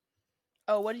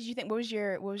 Oh, what did you think? What was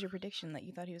your prediction that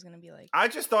you thought he was gonna be like? I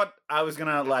just thought I was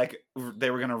gonna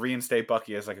they were gonna reinstate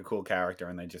Bucky as like a cool character,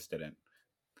 and they just didn't.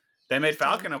 They made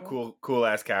Falcon a cool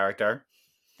ass character.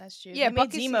 That's true. Yeah, Yeah, made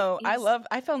Bucky's- Zemo. he's-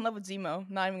 I fell in love with Zemo.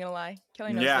 Not even gonna lie.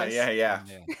 Kelly knows Yeah, this.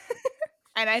 yeah.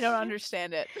 And I don't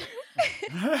understand it.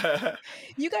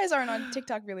 You guys aren't on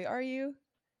TikTok, really, are you?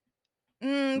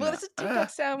 Well, No. it's a TikTok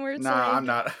sound where it's No, like. I'm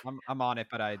not. I'm on it,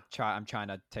 but I'm trying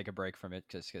to take a break from it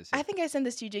because I think I sent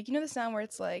this to you, Jake. You know the sound where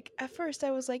it's like, at first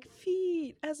I was like,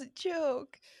 feet as a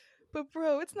joke, but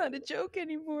bro, it's not a joke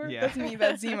anymore. Yeah. That's me,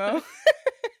 that's Zemo.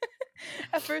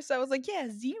 At first I was like, yeah,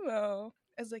 Zemo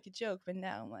as like a joke, but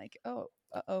now I'm like, oh,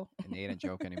 uh-oh. it ain't a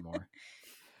joke anymore.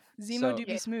 Zemo So- do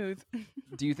be smooth.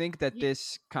 Do you think that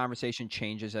this conversation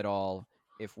changes at all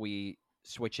if we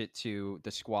switch it to the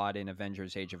squad in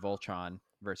Avengers Age of Ultron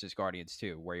versus Guardians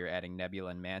 2, where you're adding Nebula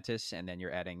and Mantis, and then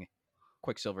you're adding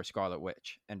Quicksilver, Scarlet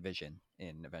Witch, and Vision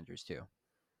in Avengers 2?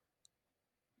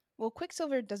 Well,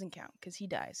 Quicksilver doesn't count because he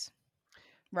dies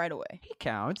right away. He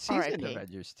counts. He's in R.I.P..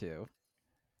 Avengers 2.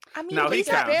 I mean, No, he he's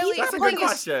not- counts. he's That's not a playing good his-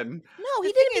 question. No, he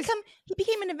The didn't thing is- become. He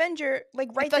became an Avenger like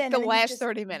right like then. the and then he last just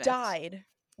 30 minutes. died.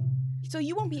 So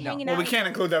you won't be No. hanging Well, out. we with can't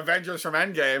him. include the Avengers from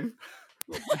Endgame.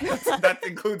 That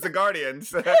includes the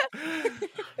Guardians.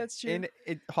 That's true.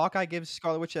 And Hawkeye gives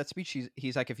Scarlet Witch that speech.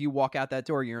 He's like, if you walk out that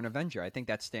door, you're an Avenger. I think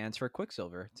that stands for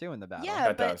Quicksilver too in the battle. Yeah.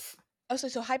 That but- does. Oh,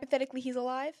 so hypothetically he's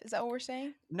alive? Is that what we're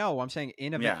saying? No, I'm saying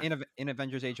in Yeah. in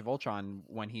Avengers Age of Ultron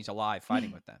when he's alive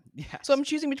fighting with them. Yes. So I'm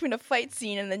choosing between a fight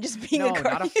scene and then just being no, a not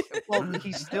guardian. well,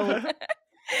 he's still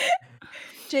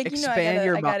Jake, you know I expand gotta,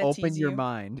 your I gotta open tease your you.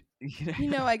 mind. You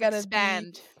know I gotta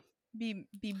Expand. be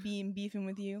beefing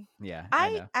with you. Yeah, I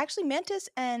know. actually Mantis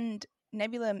and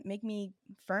Nebula make me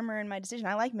firmer in my decision.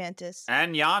 I like Mantis.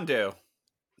 And Yondu.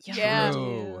 Yeah. I True.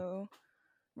 do.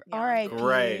 Yeah. R.I.P.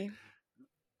 Great.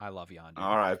 I love Yondu.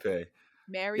 R.I.P.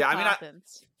 Mary Yeah, I mean,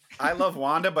 Poppins. I love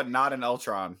Wanda, but not in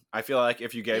Ultron. I feel like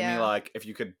if you gave me Yeah. like if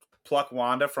you could pluck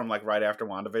Wanda from like right after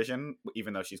WandaVision,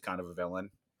 even though she's kind of a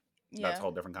villain, Yeah. that's a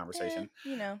whole different conversation.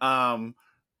 You know.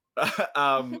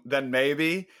 Then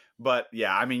maybe, but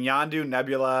yeah, I mean Yondu,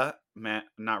 Nebula,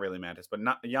 not really Mantis, but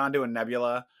not Yondu and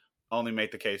Nebula only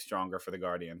make the case stronger for the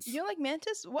Guardians. You don't like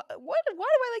Mantis? What? Why do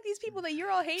I like these people that you're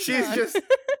all hating She's on?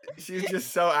 she's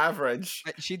just so average.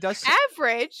 She does.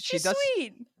 Average. She's does-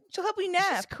 sweet. She'll help you She's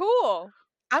nap. cool.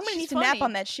 I'm gonna she's need to nap funny.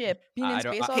 on that ship. Being I in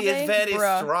don't- space all He day. is very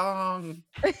bruh. strong.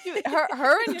 Dude,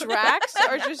 her and Drax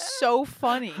are just so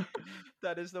funny.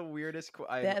 That is the weirdest.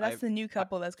 That's the new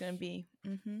couple that's gonna be.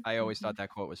 Mm-hmm. I always thought that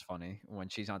quote was funny when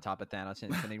she's on top of Thanos in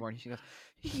Infinity War. And she goes,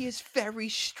 "He is very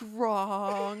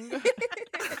strong."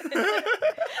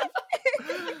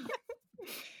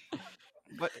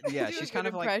 But yeah, Do a she's good kind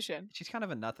of like impression. she's kind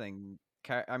of a nothing.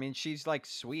 I mean, she's like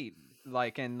sweet,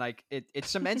 like and like it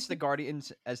cements the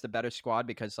Guardians as the better squad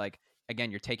because like again,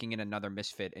 you're taking in another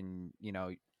misfit, and you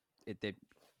know,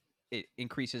 it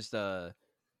increases the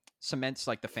cements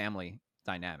like the family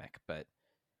dynamic. But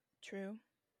True.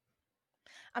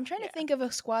 I'm trying Yeah. to think of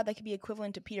a squad that could be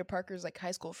equivalent to Peter Parker's like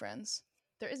high school friends.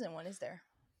 There isn't one, is there?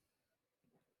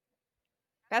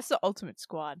 That's the ultimate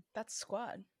squad. That's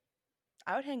squad.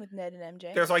 I would hang with Ned and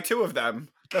MJ. There's like two of them.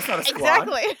 That's not a squad.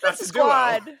 Exactly. That's a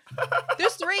squad. duo.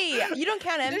 There's three. You don't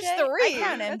count MJ. There's three. I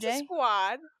count That's MJ. a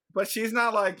squad. But she's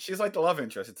not like she's like the love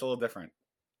interest. It's a little different.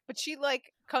 But she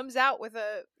like comes out with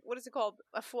a what is it called?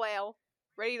 A flail,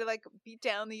 ready to like beat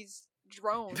down these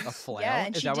drones. a flail Yeah,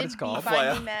 and is she that did what it's be called? A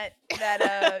flail. finding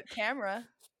that camera.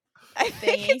 I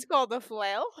think thingy. it's called a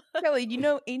flail. Kelly, do you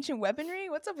know ancient weaponry?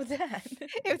 What's up with that?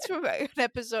 It's from an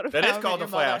episode of It is How I Met called Your a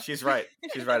flail. Mother. She's right.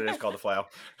 She's right. It is called a flail.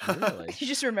 Really? Did you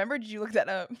just remember? Did you look that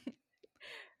up?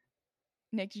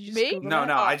 Nick, did you just Me? Google No, that?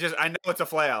 no. I know it's a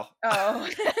flail. Oh.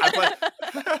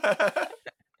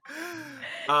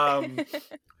 I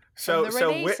So From the so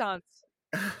Renaissance.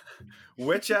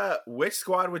 which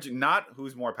squad would you not?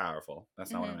 Who's more powerful?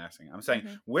 That's not what I'm asking. I'm saying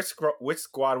Mhm. which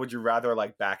squad would you rather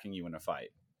like backing you in a fight?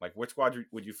 Like which squad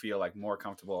would you feel like more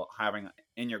comfortable having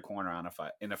in your corner on a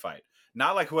fight in a fight?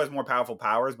 Not like who has more powerful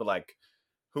powers, but like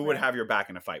who would Right. have your back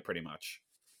in a fight, pretty much.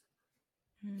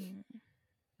 Hmm.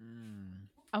 Mm.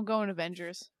 I'm going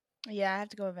Avengers. Yeah, I have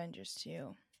to go Avengers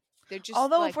too. They're just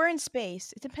Although like if we're in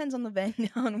space, it depends on the venue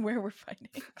on where we're fighting.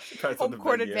 Depends on home the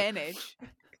court venue. advantage.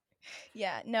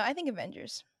 Yeah, no, I think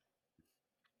Avengers.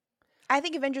 I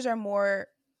think Avengers are more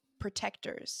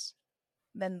protectors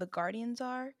than the Guardians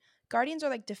are. Guardians are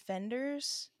like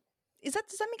defenders. Does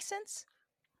that make sense?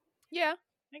 Yeah,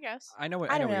 I guess. I know I what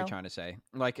don't you're know. trying to say.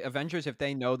 Like Avengers, if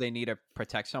they know they need to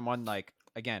protect someone, like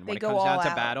again, They when it go comes down all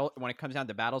to out. when it comes down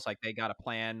to battles, like they got a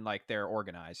plan, like they're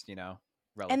organized, you know.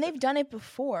 And Relative. they've done it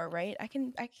before, right? I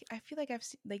feel like I've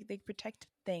seen, like they protect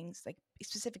things like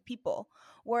specific people,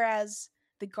 whereas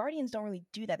the Guardians don't really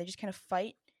do that. They just kind of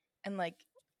fight and like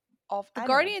all. The I don't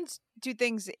know. Guardians do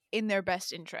things in their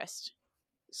best interest,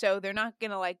 so they're not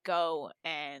gonna like go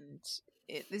and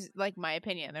this is like my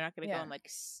opinion. They're not gonna go Yeah. and like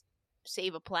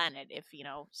save a planet if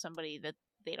somebody that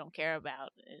they don't care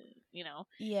about.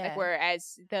 Yeah. Like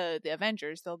whereas the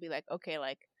Avengers, they'll be like, okay,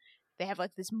 like they have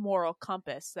like this moral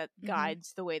compass that Mhm.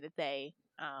 guides the way that they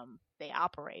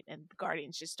operate, and the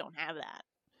Guardians just don't have that.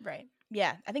 Right.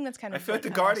 Yeah, I think that's kind I of. feel like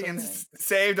what the I'm also Guardians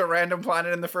saved a random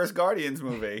planet in the first Guardians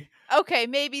movie. Okay,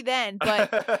 maybe then,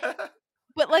 but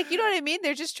but like you know what I mean?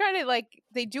 They're just trying to like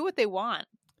they do what they want.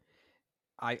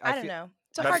 I I don't feel, know.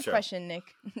 It's a That's hard true. question, Nick.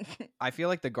 I feel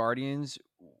like the Guardians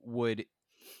would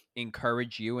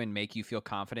encourage you and make you feel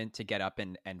confident to get up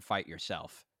and fight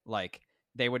yourself. Like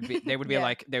they would be Yeah.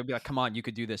 like come on, you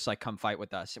could do this, like come fight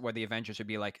with us. Where the Avengers would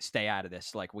be like, stay out of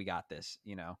this, like we got this,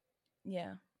 you know.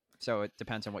 Yeah. So it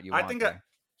depends on what you I want. think there.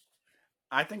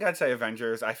 I think I'd say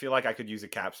Avengers. I feel like I could use a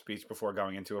Cap speech before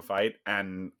going into a fight,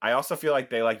 and I also feel like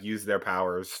they like use their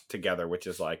powers together, which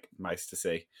is like nice to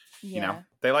see. Yeah. You know,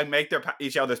 they like make their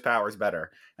each other's powers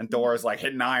better. And Thor's like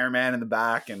hitting Iron Man in the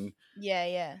back, and Yeah,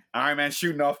 yeah. Iron Man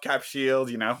shooting off Cap's shield.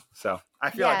 You know, so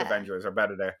I feel like Yeah. Avengers are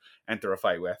better to enter a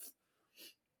fight with.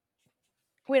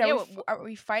 Wait, Yeah, are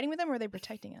we fighting with them or are they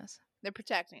protecting us? They're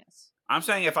protecting us. I'm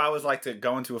saying if I was like to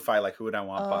go into a fight, like who would I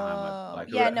want behind my, Oh, like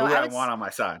who yeah, would, no, who would I I would want on my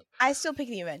side? I still pick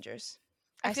the Avengers.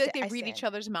 I feel like they I read each stand.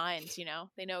 other's minds.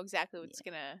 They know exactly what's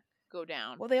gonna go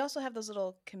down. Well, they also have those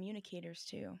little communicators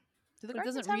too. Do the But it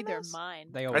doesn't Guardians have read their those? mind.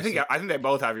 They I always think they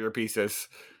both have earpieces.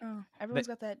 Oh, everyone's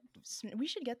got that. We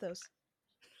should get those.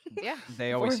 Yeah,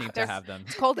 they always Or seem to they're- have them.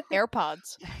 it's called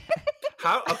AirPods.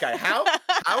 How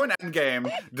in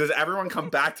Endgame does everyone come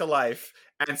back to life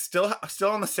and still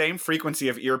on the same frequency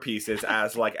of earpieces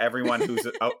as like everyone who's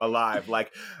alive?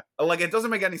 Like it doesn't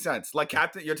make any sense. Like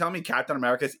you're telling me Captain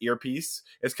America's earpiece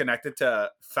is connected to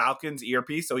Falcon's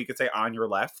earpiece, so he could say "on your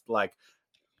left." Like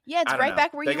Yeah, it's I don't right know.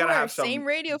 back where They you gotta were. have some- Same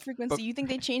radio frequency. You think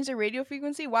they changed their radio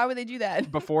frequency? Why would they do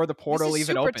that? Before the portal This is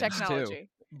even super opens too. technology.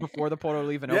 Before the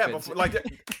portal even yeah, opens. before, like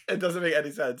it doesn't make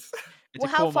any sense. It's Well,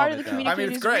 a how cool far do the moment, though. I mean,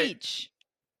 communicators it's great. reach?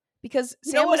 Because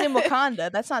You know Sam was what? in Wakanda.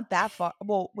 That's not that far.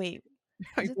 Well, wait.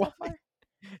 Is it What? that far?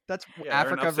 That's Yeah, they're in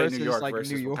Africa upstate versus New York like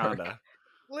versus New York. Wakanda.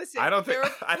 Listen, I don't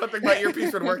think my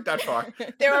earpiece would work that far.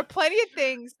 there are plenty of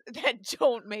things that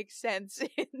don't make sense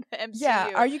in the MCU.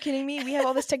 Yeah, are you kidding me? We have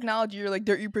all this technology. You're like,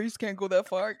 their earpiece can't go that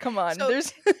far. Come on. So-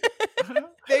 There's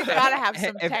They gotta have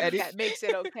some If tech any- that makes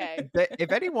it okay.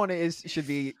 If anyone should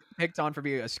be picked on for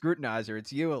being a scrutinizer,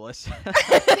 it's you, Alyssa.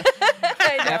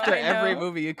 I know, After I every know.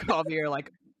 movie, you call me, you're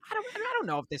like, I don't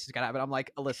know if this is gonna happen. I'm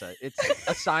like, Alyssa, it's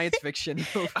a science fiction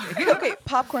movie. Okay,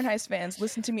 Popcorn Heist fans,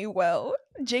 listen to me well.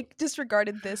 Jake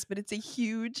disregarded this, but it's a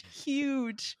huge,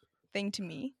 huge thing to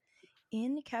me.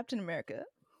 In Captain America,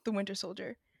 the Winter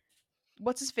Soldier,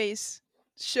 what's his face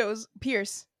shows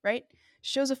Pierce, right?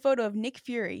 Shows a photo of Nick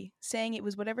Fury saying it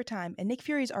was whatever time, and Nick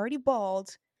Fury is already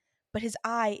bald, but his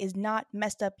eye is not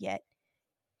messed up yet.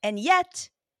 And yet,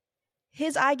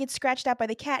 his eye gets scratched out by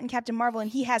the cat in Captain Marvel,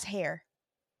 and he has hair.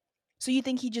 So you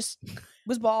think he just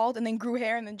was bald and then grew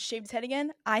hair and then shaved his head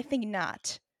again? I think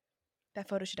not. That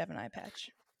photo should have an eye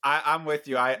patch. I'm with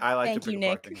you. I like Thank to you, pick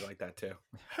apart Nick. things like that too.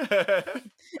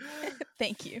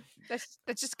 Thank you. That's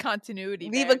just continuity.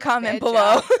 Leave man. a comment Bad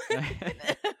below. job.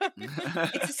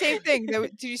 It's the same thing.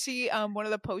 Did you see one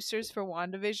of the posters for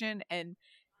WandaVision and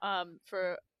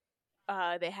for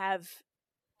they have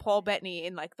Paul Bettany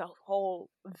in like the whole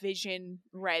Vision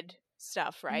red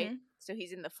stuff, right? Mhm. So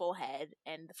he's in the full head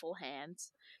and the full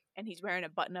hands, and he's wearing a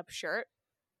button-up shirt,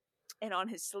 and on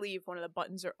his sleeve one of the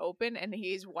buttons are open, and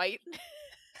he is white.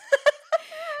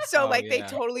 So Oh, like they yeah.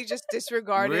 totally just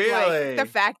disregarded Really? like the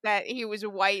fact that he was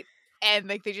white, and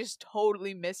like they just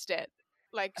totally missed it.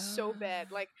 Like so bad.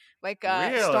 Like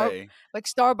Really?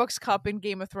 Starbucks cup in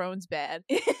Game of Thrones bad.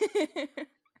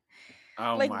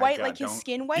 Oh like my white, God, like his don't-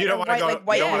 skin white. You don't or want to white, go. like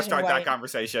white you don't want to Asian start that white?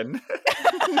 conversation.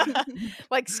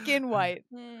 Like skin white.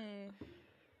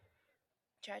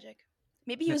 Tragic.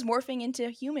 Maybe he was morphing into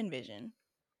human vision.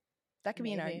 That could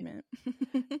be an Maybe. argument.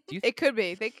 It could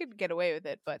be. They could get away with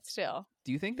it, but still.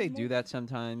 Do you think they do that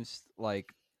sometimes,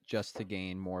 like just to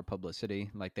gain more publicity?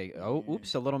 Like they,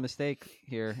 oops, a little mistake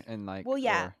here, and like, Well,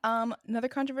 yeah. or- Another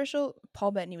controversial.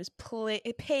 Paul Bettany was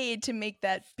paid to make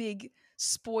that big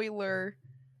spoiler,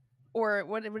 or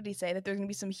what did he say? That there's gonna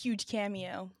be some huge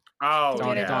cameo. Oh, To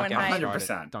get yeah, everyone hyped.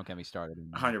 100%. Don't get me started.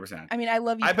 100%. I mean, I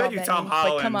love you. I Paul bet you Tom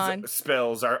Bettany, but come on. Holland's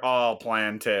spills are all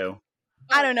planned too.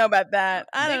 I don't know about that.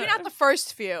 I don't Maybe not the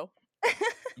first few.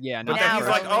 Yeah, But not then Now he's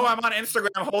the like, first- "Oh, I'm on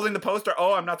Instagram holding the poster.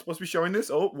 Oh, I'm not supposed to be showing this.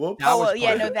 Oh, whoops. That Oh was well, yeah,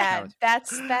 part no, of it.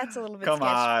 that's a little bit Come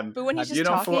sketchy. on. But when he's Have just You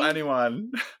don't talking, fool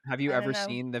anyone." Have you I don't ever know.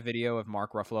 seen the video of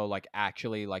Mark Ruffalo like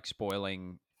actually like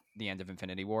spoiling the end of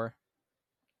Infinity War?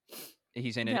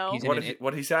 He's in it. No. He's in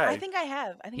What did he say? I think I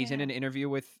have. he's in an interview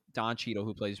with Don Cheadle,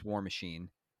 who plays War Machine,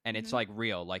 and it's Mhm. like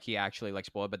real. Like he actually like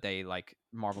spoiled, but they like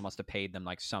Marvel must have paid them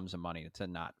like sums of money to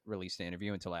not release the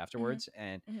interview until afterwards.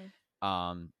 And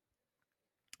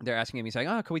they're asking him, he's like,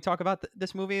 "Oh, can we talk about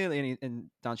this movie?" And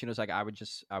Don Cheadle's like, I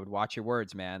would watch your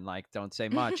words, man. Like, don't say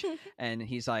much." And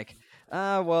he's like,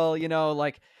 well, you know,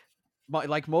 like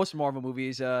most Marvel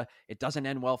movies, it doesn't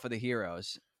end well for the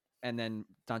heroes." And then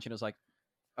Don Cheadle's like,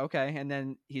 "Okay." And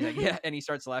then he's like, "Yeah." And he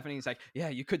starts laughing. And he's like, "Yeah,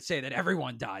 you could say that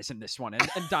everyone dies in this one." And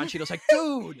Don Cheadle's like,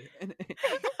 "Dude." And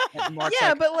Mark's yeah,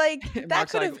 like- but like that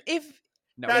Mark's could like, have if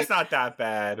no, That's not that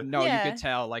bad. no, you Yeah. could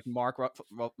tell. Like Mark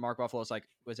Ruffalo's like,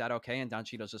 "Was that okay?" And Don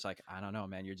Cheadle's just like, "I don't know,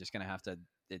 man. You're just gonna have to.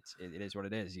 It is what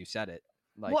it is. You said it."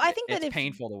 Like, Well, I think that it's if-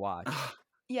 painful to watch.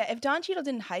 yeah, if Don Cheadle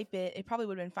didn't hype it, it probably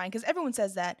would have been fine because everyone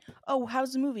says that. Oh,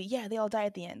 how's the movie? Yeah, they all die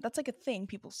at the end. That's like a thing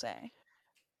people say.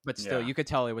 But still, Yeah. you could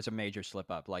tell it was a major slip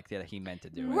up. Like that he meant to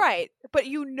do it. Right. But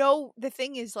you know, the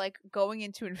thing is, like, going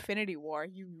into Infinity War,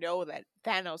 you know that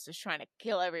Thanos is trying to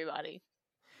kill everybody.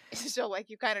 So, like,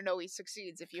 you kind of know he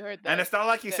succeeds if you heard that. And it's not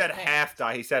like he the said thing. half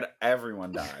die. He said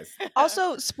everyone dies.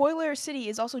 Also, spoiler city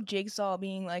is also Jigsaw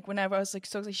being like, whenever I was like,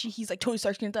 so he's like, Tony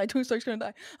Stark's gonna die. Tony Stark's gonna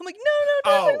die. I'm like,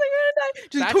 no, Tony Stark's gonna die.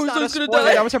 Just That's Tony not a Stark's gonna spoiler.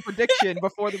 die. That was a prediction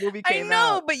before the movie I came know,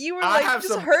 out. but you were I like have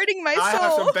just some- hurting my I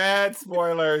have soul. some bad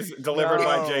spoilers delivered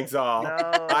by No. Jigsaw.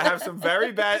 No. I have some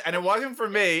very bad, and it wasn't for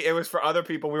me. It was for other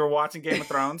people. We were watching Game of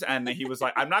Thrones, and he was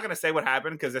like, "I'm not going to say what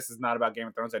happened because this is not about Game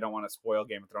of Thrones. I don't want to spoil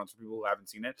Game of Thrones for people who haven't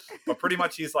seen it." But pretty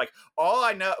much, he's like, "All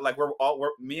I know, like we're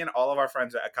me and all of our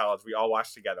friends at college, we all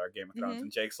watched together Game of Thrones." Mhm.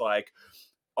 And Jake's like,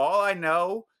 "All I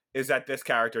know is that this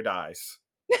character dies."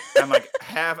 And like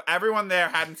everyone there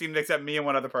hadn't seen it except me and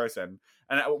one other person.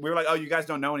 And we were like, "Oh, you guys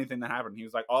don't know anything that happened." He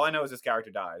was like, "All I know is this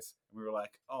character dies." And we were like,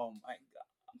 "Oh my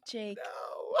god, Jake,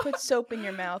 no." put soap in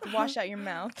your mouth. Wash out your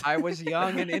mouth. I was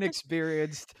young and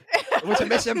inexperienced. It was a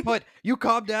misinput. You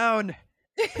calm down.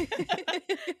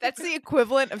 That's the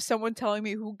equivalent of someone telling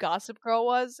me who Gossip Girl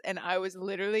was, and I was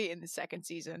literally in the second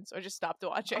season, so I just stopped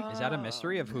watching. Is that a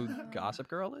mystery of who no. Gossip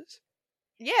Girl is?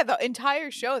 Yeah, the entire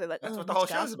show. They're like, That's "Oh, what the who's whole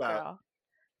show's Gossip about." Girl?"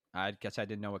 I guess I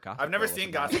didn't know what Gossip I've never Girl was seen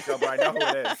about. Gossip Girl, but I know who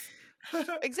it is.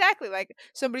 Exactly. Like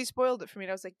somebody spoiled it for me,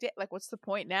 and I was like, like, what's the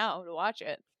point now to watch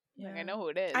it? Like, I Yeah. know who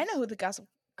it is. I know who the Gossip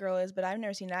Girl is, but I've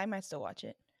never seen it. I might still watch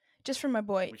it. Just for my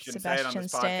boy We shouldn't say it on Sebastian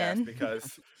this podcast Stan.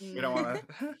 because we don't want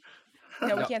to.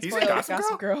 No, we can't He's spoil in it, Gossip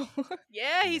Gossip Girl.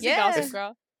 Yeah, he's Yeah. a Gossip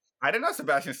Girl. I didn't know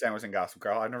Sebastian Stan was in Gossip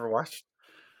Girl. I've never watched.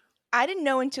 I didn't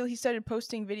know until he started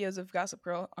posting videos of Gossip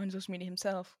Girl on social media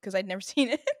himself because I'd never seen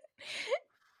it.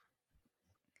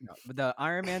 No, but the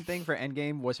Iron Man thing for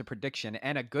Endgame was a prediction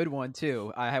and a good one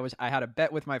too. I had a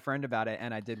bet with my friend about it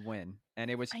and I did win.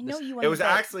 And it was I know you. won It the was bet.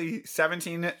 actually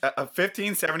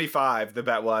 1575. The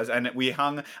bet was, and we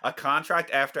hung a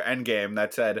contract after Endgame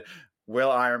that said,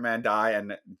 "Will Iron Man die?"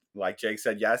 And like Jake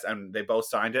said, yes, and they both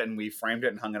signed it, and we framed it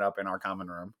and hung it up in our common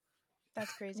room.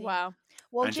 That's crazy. Wow.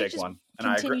 Well, and Jake Jake just won, and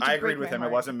I continued to agreed break with my him. It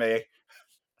heart. wasn't me.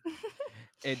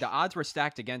 the odds were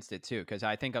stacked against it too because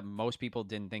I think most people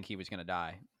didn't think he was going to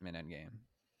die in Endgame.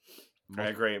 I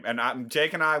agree, and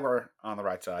Jake and I were on the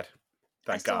right side.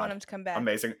 I Thank still want God. him to come back.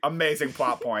 Amazing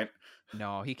plot point.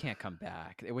 No, he can't come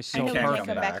back. It was I so know he can't can't perfect.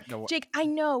 come back. No, Jake, I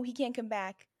know he can't come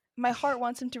back. My heart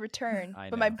wants him to return, I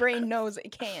but my know. brain knows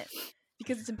it can't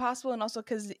because it's impossible, and also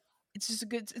because it's just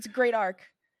it's a great arc.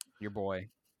 your boy.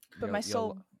 But You'll- my you'll-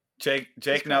 soul, Jake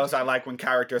Just knows I tragic. like when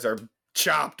characters are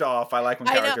chopped off. I like when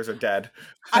I know. characters are dead.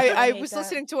 I hate was that.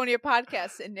 listening to one of your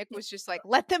podcasts, and Nick was just like,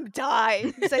 "Let them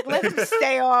die." He's like, "Let them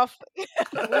stay off."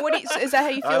 Well, what do you, so is that how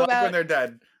you I feel like when about? they're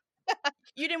dead.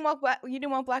 You didn't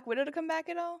want Black Widow to come back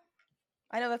at all?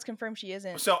 I know that's confirmed she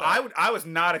isn't. So but- I was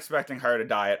not expecting her to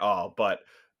die at all, but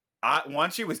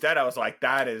once she was dead, I was like,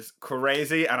 that is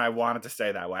crazy, and I wanted to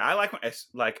stay that way. I like when it's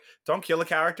like, don't kill a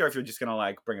character if you're just gonna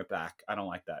like bring it back. I don't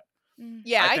like that.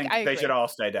 Yeah, I think I they agree. should all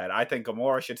stay dead. I think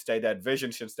Gamora should stay dead. Vision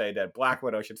should stay dead. Black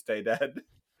Widow should stay dead.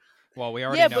 Well, we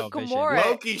already Yeah, know but Vision. Gamora-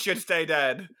 Loki should stay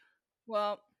dead.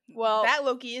 Well, Well- that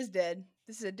Loki is dead.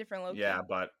 This is a different Loki. Yeah,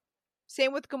 but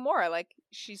Same with Gamora. Like,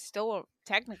 she's still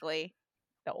technically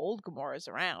the old Gamora's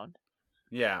around.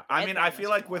 yeah. I Red mean, Man I was feel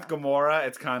like with Gamora,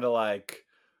 it's kind of like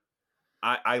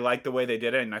I like the way they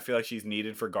did it, and I feel like she's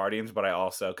needed for Guardians, but I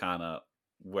also kind of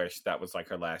wish that was like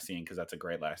her last scene because that's a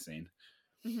great last scene.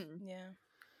 Mm-hmm. Yeah.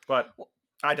 But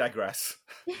I digress.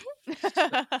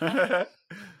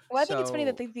 Well, I think it's funny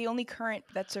that So- the only current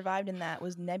that survived in that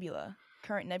was Nebula.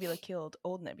 Current Nebula killed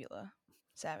old Nebula.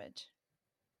 Savage.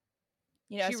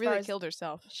 You know, She as really far as killed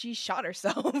herself. she shot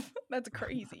herself. That's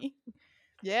crazy.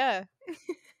 Yeah.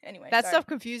 Anyway, That sorry. stuff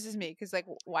confuses me because, like,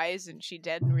 why isn't she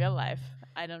dead in real life?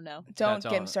 I don't know. Don't That's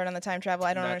get me all- started on the time travel.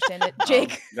 I don't that- understand it.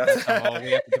 Jake. That's- Oh,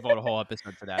 we have to devote a whole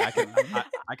episode to that.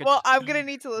 I could Well, I'm gonna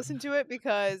need to listen to it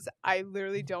because I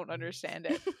literally don't understand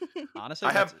it. honestly.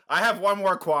 I have one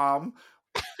more qualm.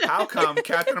 How come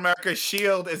Captain America's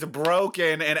shield is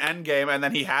broken in Endgame and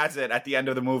then he has it at the end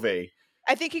of the movie?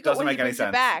 I think he Doesn't he make any brings sense.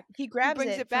 it back. He grabs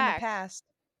brings it it from back. the past.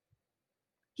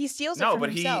 He steals it No, from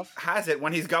but himself. he has it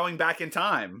when he's going back in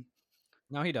time.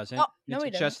 No, he doesn't. Oh, no, it's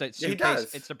he just that Yeah, he suitcase.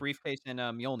 does. It's the briefcase in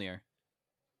Mjolnir.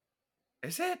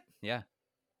 Is it? Yeah.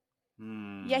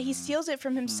 Yeah, he steals it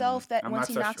from himself that I'm once not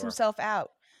he so knocks sure. himself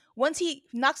out. Once he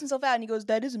knocks himself out and he goes,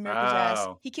 "That is America's ass,"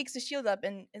 Oh. he kicks the shield up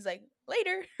and is like,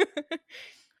 "Later."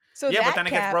 So Yeah, that but then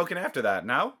it gets Cap- broken after that.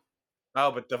 No.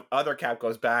 Oh, but the other Cap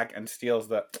goes back and steals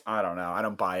the. I don't know. I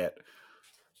don't buy it.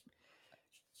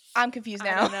 I'm confused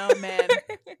I now. don't know, man.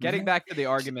 Getting back to the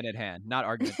argument at hand, not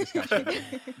argument discussion.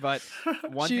 But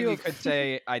one thing you Shield. could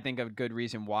say, I think a good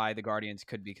reason why the Guardians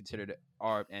could be considered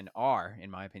are, in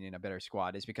my opinion, a better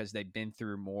squad is because they've been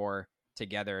through more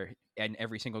together. And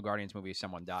every single Guardians movie,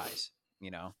 someone dies.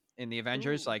 You know, in the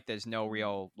Avengers, Ooh. like there's no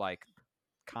real like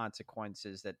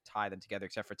consequences that tie them together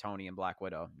except for Tony and Black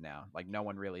Widow. Now, like no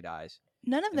one really dies.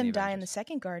 None of in them the die in the Avengers.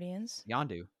 second Guardians.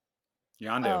 Yondu.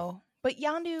 Yondu. Oh, but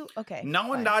Yondu. Okay. No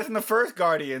one fine. dies in the first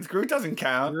Guardians. Groot doesn't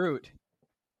count. Groot.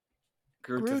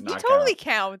 Groot does Groot, he not totally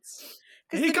count. counts.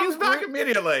 'Cause He the new comes back Groot-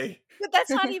 immediately. But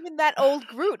that's not even that old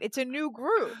Groot. It's a new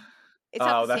Groot. It's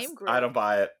not the that's. same Groot. I don't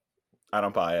buy it. I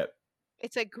don't buy it.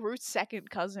 It's like Groot's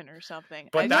second cousin or something.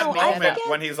 But I that just No, I made moment up.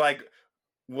 when he's like,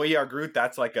 "We are Groot,"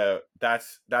 that's like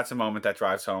that's a moment that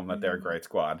drives home that they're a Mm. great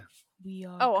squad. We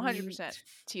are. Oh, 100%.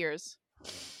 Tears.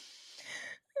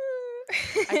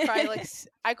 I cry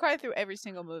I cry through every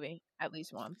single movie at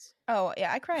least once. Oh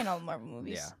yeah, I cry in all the Marvel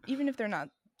movies, Yeah. even if they're not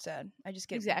sad. I just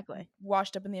get Exactly.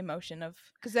 washed up in the emotion of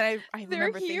Because then I they're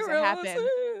remember things that happen.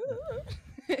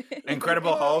 heroes.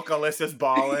 Incredible Hulk, Alyssa's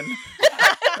balling.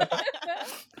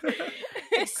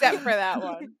 Except for that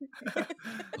one.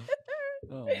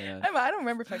 Oh man. I don't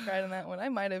remember if I cried on that one. I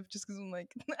might have just because I'm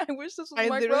like, I wish this was I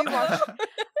Mark literally Ruffalo.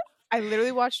 I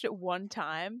literally watched it one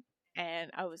time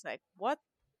and I was like, what?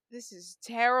 This is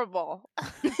terrible.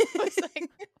 I was like,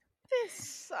 this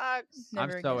sucks.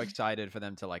 Never I'm so again. excited for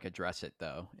them to like address it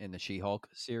though in the She-Hulk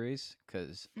series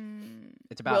because Mm,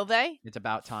 it's Will about they? it's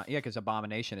about time. Yeah, because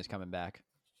Abomination is coming back.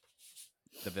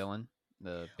 The villain,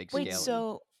 the big wait, scale.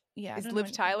 so yeah, I Is don't know Liv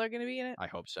anything. Tyler going to be in it? I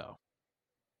hope so.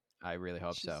 I really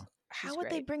hope so. How She's would they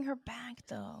great. bring her back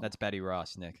though? That's Betty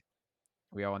Ross, Nick.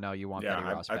 We all know you want Yeah,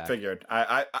 Betty Ross I back. figured.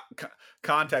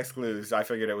 Context clues. I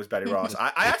figured it was Betty Ross.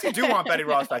 I actually do want Betty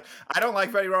Ross back. I don't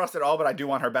like Betty Ross at all, but I do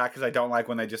want her back because I don't like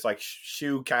when they just like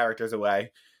shoo characters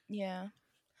away. Yeah.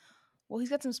 Well, he's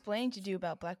got some explaining to do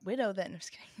about Black Widow. Then I'm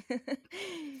just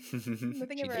kidding.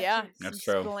 Nothing She ever. did. Yeah. actually- That's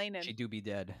true. Explaining. She do be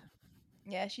dead.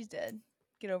 Yeah, she's dead.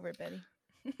 Get over it, Betty.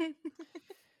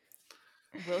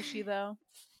 Will she though?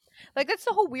 Like that's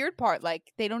the whole weird part.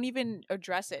 Like they don't even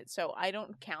address it, so I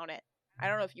don't count it. I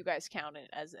don't know if you guys count it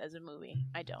as a movie.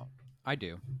 I don't. I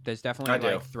do. There's definitely I do.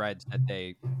 like threads that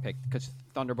they picked because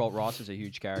Thunderbolt Ross is a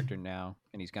huge character now,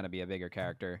 and he's going to be a bigger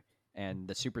character. And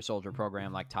the Super Soldier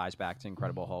program like ties back to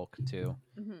Incredible Hulk too.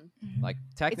 Mm-hmm. Like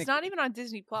technically, It's not even on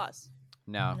Disney Plus.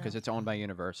 no, because No. it's owned by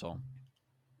Universal,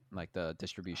 like the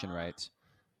distribution rights.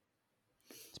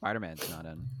 Spider-Man's not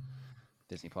on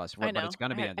Disney Plus, I know. but it's going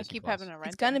to be on I Disney keep Plus. having to rent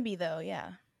It's gonna it. be though.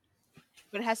 Yeah.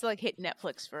 But it has to like hit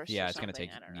Netflix first. Yeah, or it's going to something,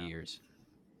 take I don't know. years.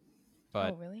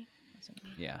 But Oh really? That's okay.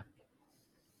 yeah,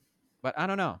 but I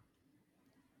don't know.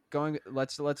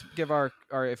 Let's give our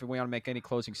if we want to make any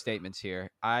closing statements here.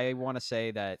 I want to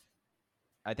say that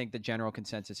I think the general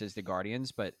consensus is the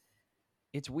Guardians, but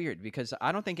it's weird because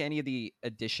I don't think any of the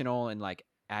additional and like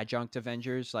adjunct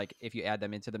Avengers, like if you add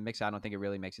them into the mix, I don't think it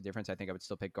really makes a difference. I think I would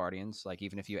still pick Guardians. Like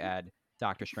even if you add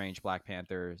Doctor Strange, Black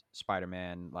Panther,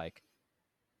 Spider-Man, like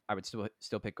I would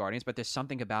still pick Guardians. But there's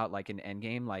something about like an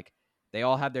Endgame, like they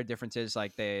all have their differences.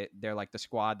 Like they're like the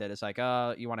squad that is like,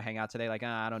 oh, you want to hang out today? Like,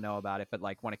 I don't know about it. But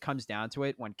like when it comes down to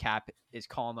it, when Cap is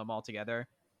calling them all together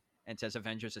and says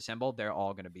Avengers Assemble, they're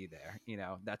all going to be there. You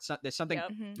know, there's something.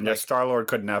 Yep. Mhm. Yeah, Star-Lord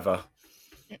could never.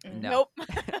 Mm-mm. No.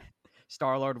 Nope.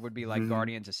 Star-Lord would be like Mhm.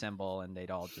 Guardians Assemble, and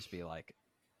they'd all just be like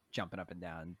jumping up and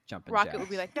down, jumping. Rocket jacks. would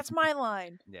be like, "That's my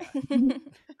line." Yeah.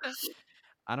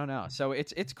 I don't know. So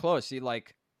it's close. See,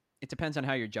 like it depends on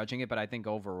how you're judging it, but I think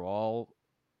overall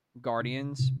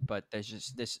Guardians. But there's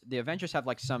just the Avengers have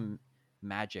like some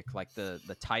magic, like the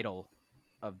title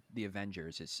of the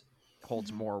Avengers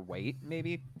holds Mhm. more weight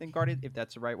maybe than Guardians, if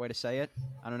that's the right way to say it.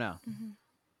 I don't know. Mhm.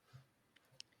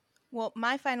 Well,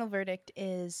 my final verdict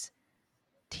is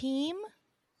team.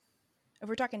 If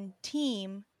we're talking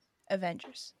team,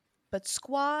 Avengers. But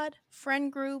squad,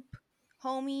 friend group,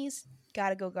 homies,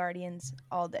 gotta go Guardians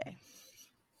all day.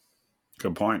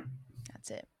 Good point.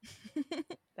 That's it.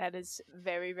 That is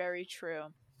very, very true.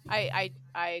 I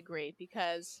agree,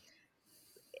 because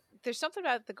there's something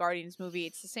about the Guardians movie.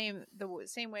 It's the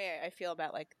same way I feel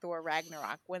about like Thor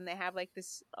Ragnarok, when they have like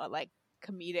this like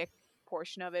comedic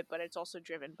portion of it, but it's also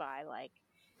driven by like,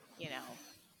 you know,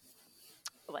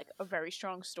 like a very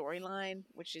strong storyline,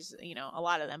 which is, you know, a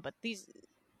lot of them. But these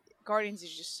Guardians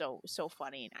is just so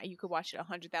funny. You could watch it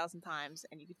 100,000 times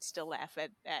and you could still laugh at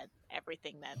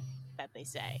everything that they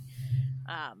say.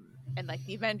 And like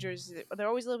the Avengers, they're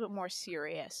always a little bit more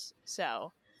serious.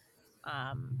 So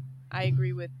I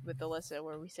agree with Alyssa,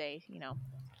 where we say, you know,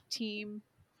 team,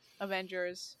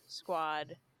 Avengers,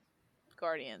 squad,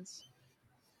 Guardians.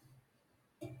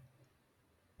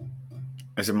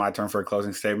 Is it my turn for a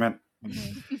closing statement?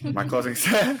 Mhm. My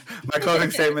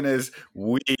closing statement is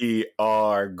we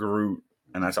are Groot,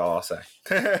 and that's all I'll say.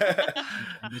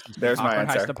 There's my Popcorn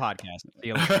Heist, answer. the podcast. See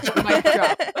you later. Mic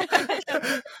drop.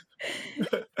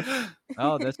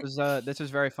 Oh, this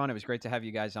was very fun. It was great to have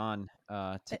you guys on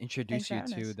to introduce for you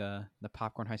having to us. the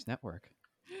Popcorn Heist Network.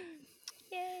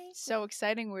 Yay. So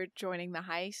exciting! We're joining the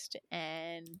heist,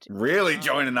 and Really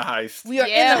joining the heist. We are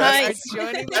yeah, in the we're heist.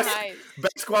 joining the heist.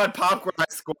 Best squad, Popcorn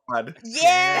Heist squad.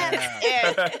 Yeah.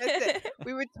 Yeah, that's it.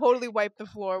 We would totally wipe the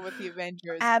floor with the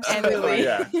Avengers. Absolutely.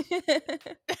 Yeah.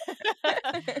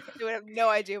 They would have no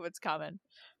idea what's coming.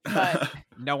 But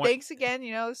No one. thanks again.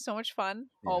 You know, it's so much fun.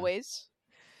 Yeah. Always.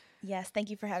 Yes, thank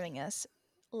you for having us.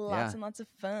 Lots Yeah. and lots of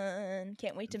fun.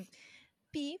 Can't wait to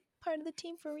be part of the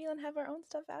team for real and have our own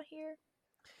stuff out here.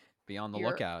 Be on the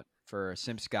You're- lookout for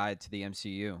Simp's Guide to the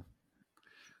MCU.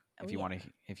 Oh, If you yeah. want to,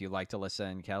 if you liked Alyssa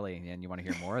and Kelly, and you want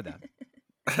to hear more of them,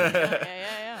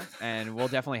 Yeah. and we'll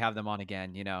definitely have them on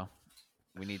again. You know,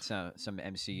 we need some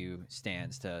MCU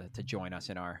stands to join us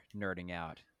in our nerding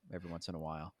out every once in a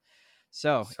while.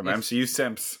 So, Some if- MCU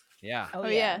simps. yeah, Oh, Oh,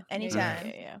 yeah. yeah. Anytime.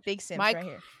 Yeah. Big Sims Mike- right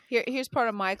here. Here's part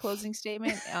of my closing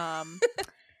statement.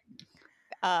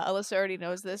 Alyssa already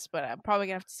knows this, but I'm probably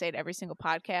gonna have to say it every single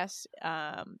podcast.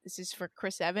 This is for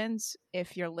Chris Evans.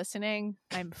 If you're listening,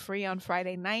 I'm free on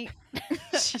Friday night.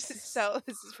 So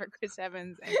this is for Chris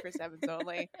Evans and Chris Evans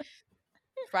only.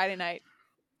 Friday night,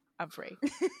 I'm free.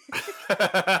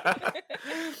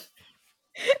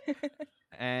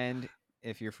 and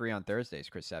if you're free on Thursdays,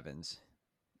 Chris Evans,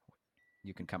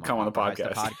 you can come Come on the Popcorn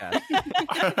Heist,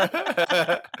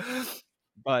 podcast.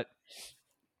 But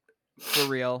for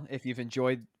real, if you've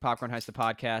enjoyed Popcorn Heist the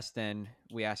podcast, then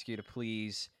we ask you to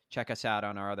please check us out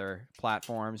on our other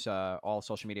platforms, all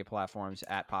social media platforms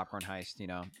at Popcorn Heist. You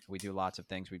know, we do lots of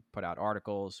things. We put out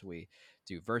articles. We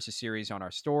do Versus series on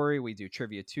our story. We do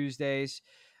Trivia Tuesdays.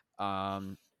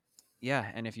 Yeah,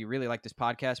 and if you really like this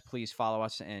podcast, please follow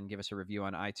us and give us a review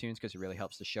on iTunes, because it really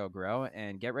helps the show grow.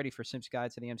 And get ready for Simp's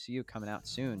Guide to the MCU coming out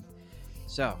soon.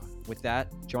 So with that,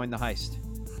 join the heist.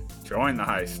 Join the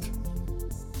heist.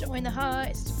 Join the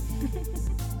heist.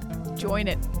 Join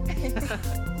it.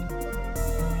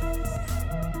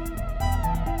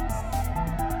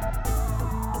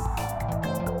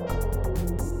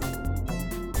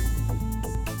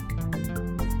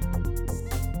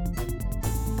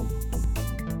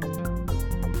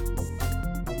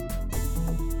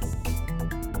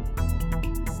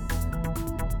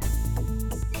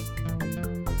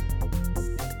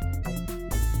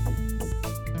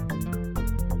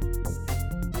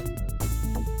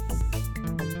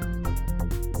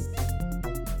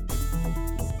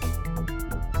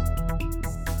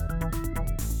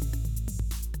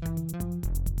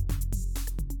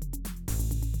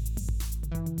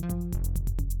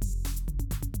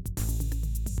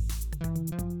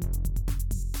 Thank you.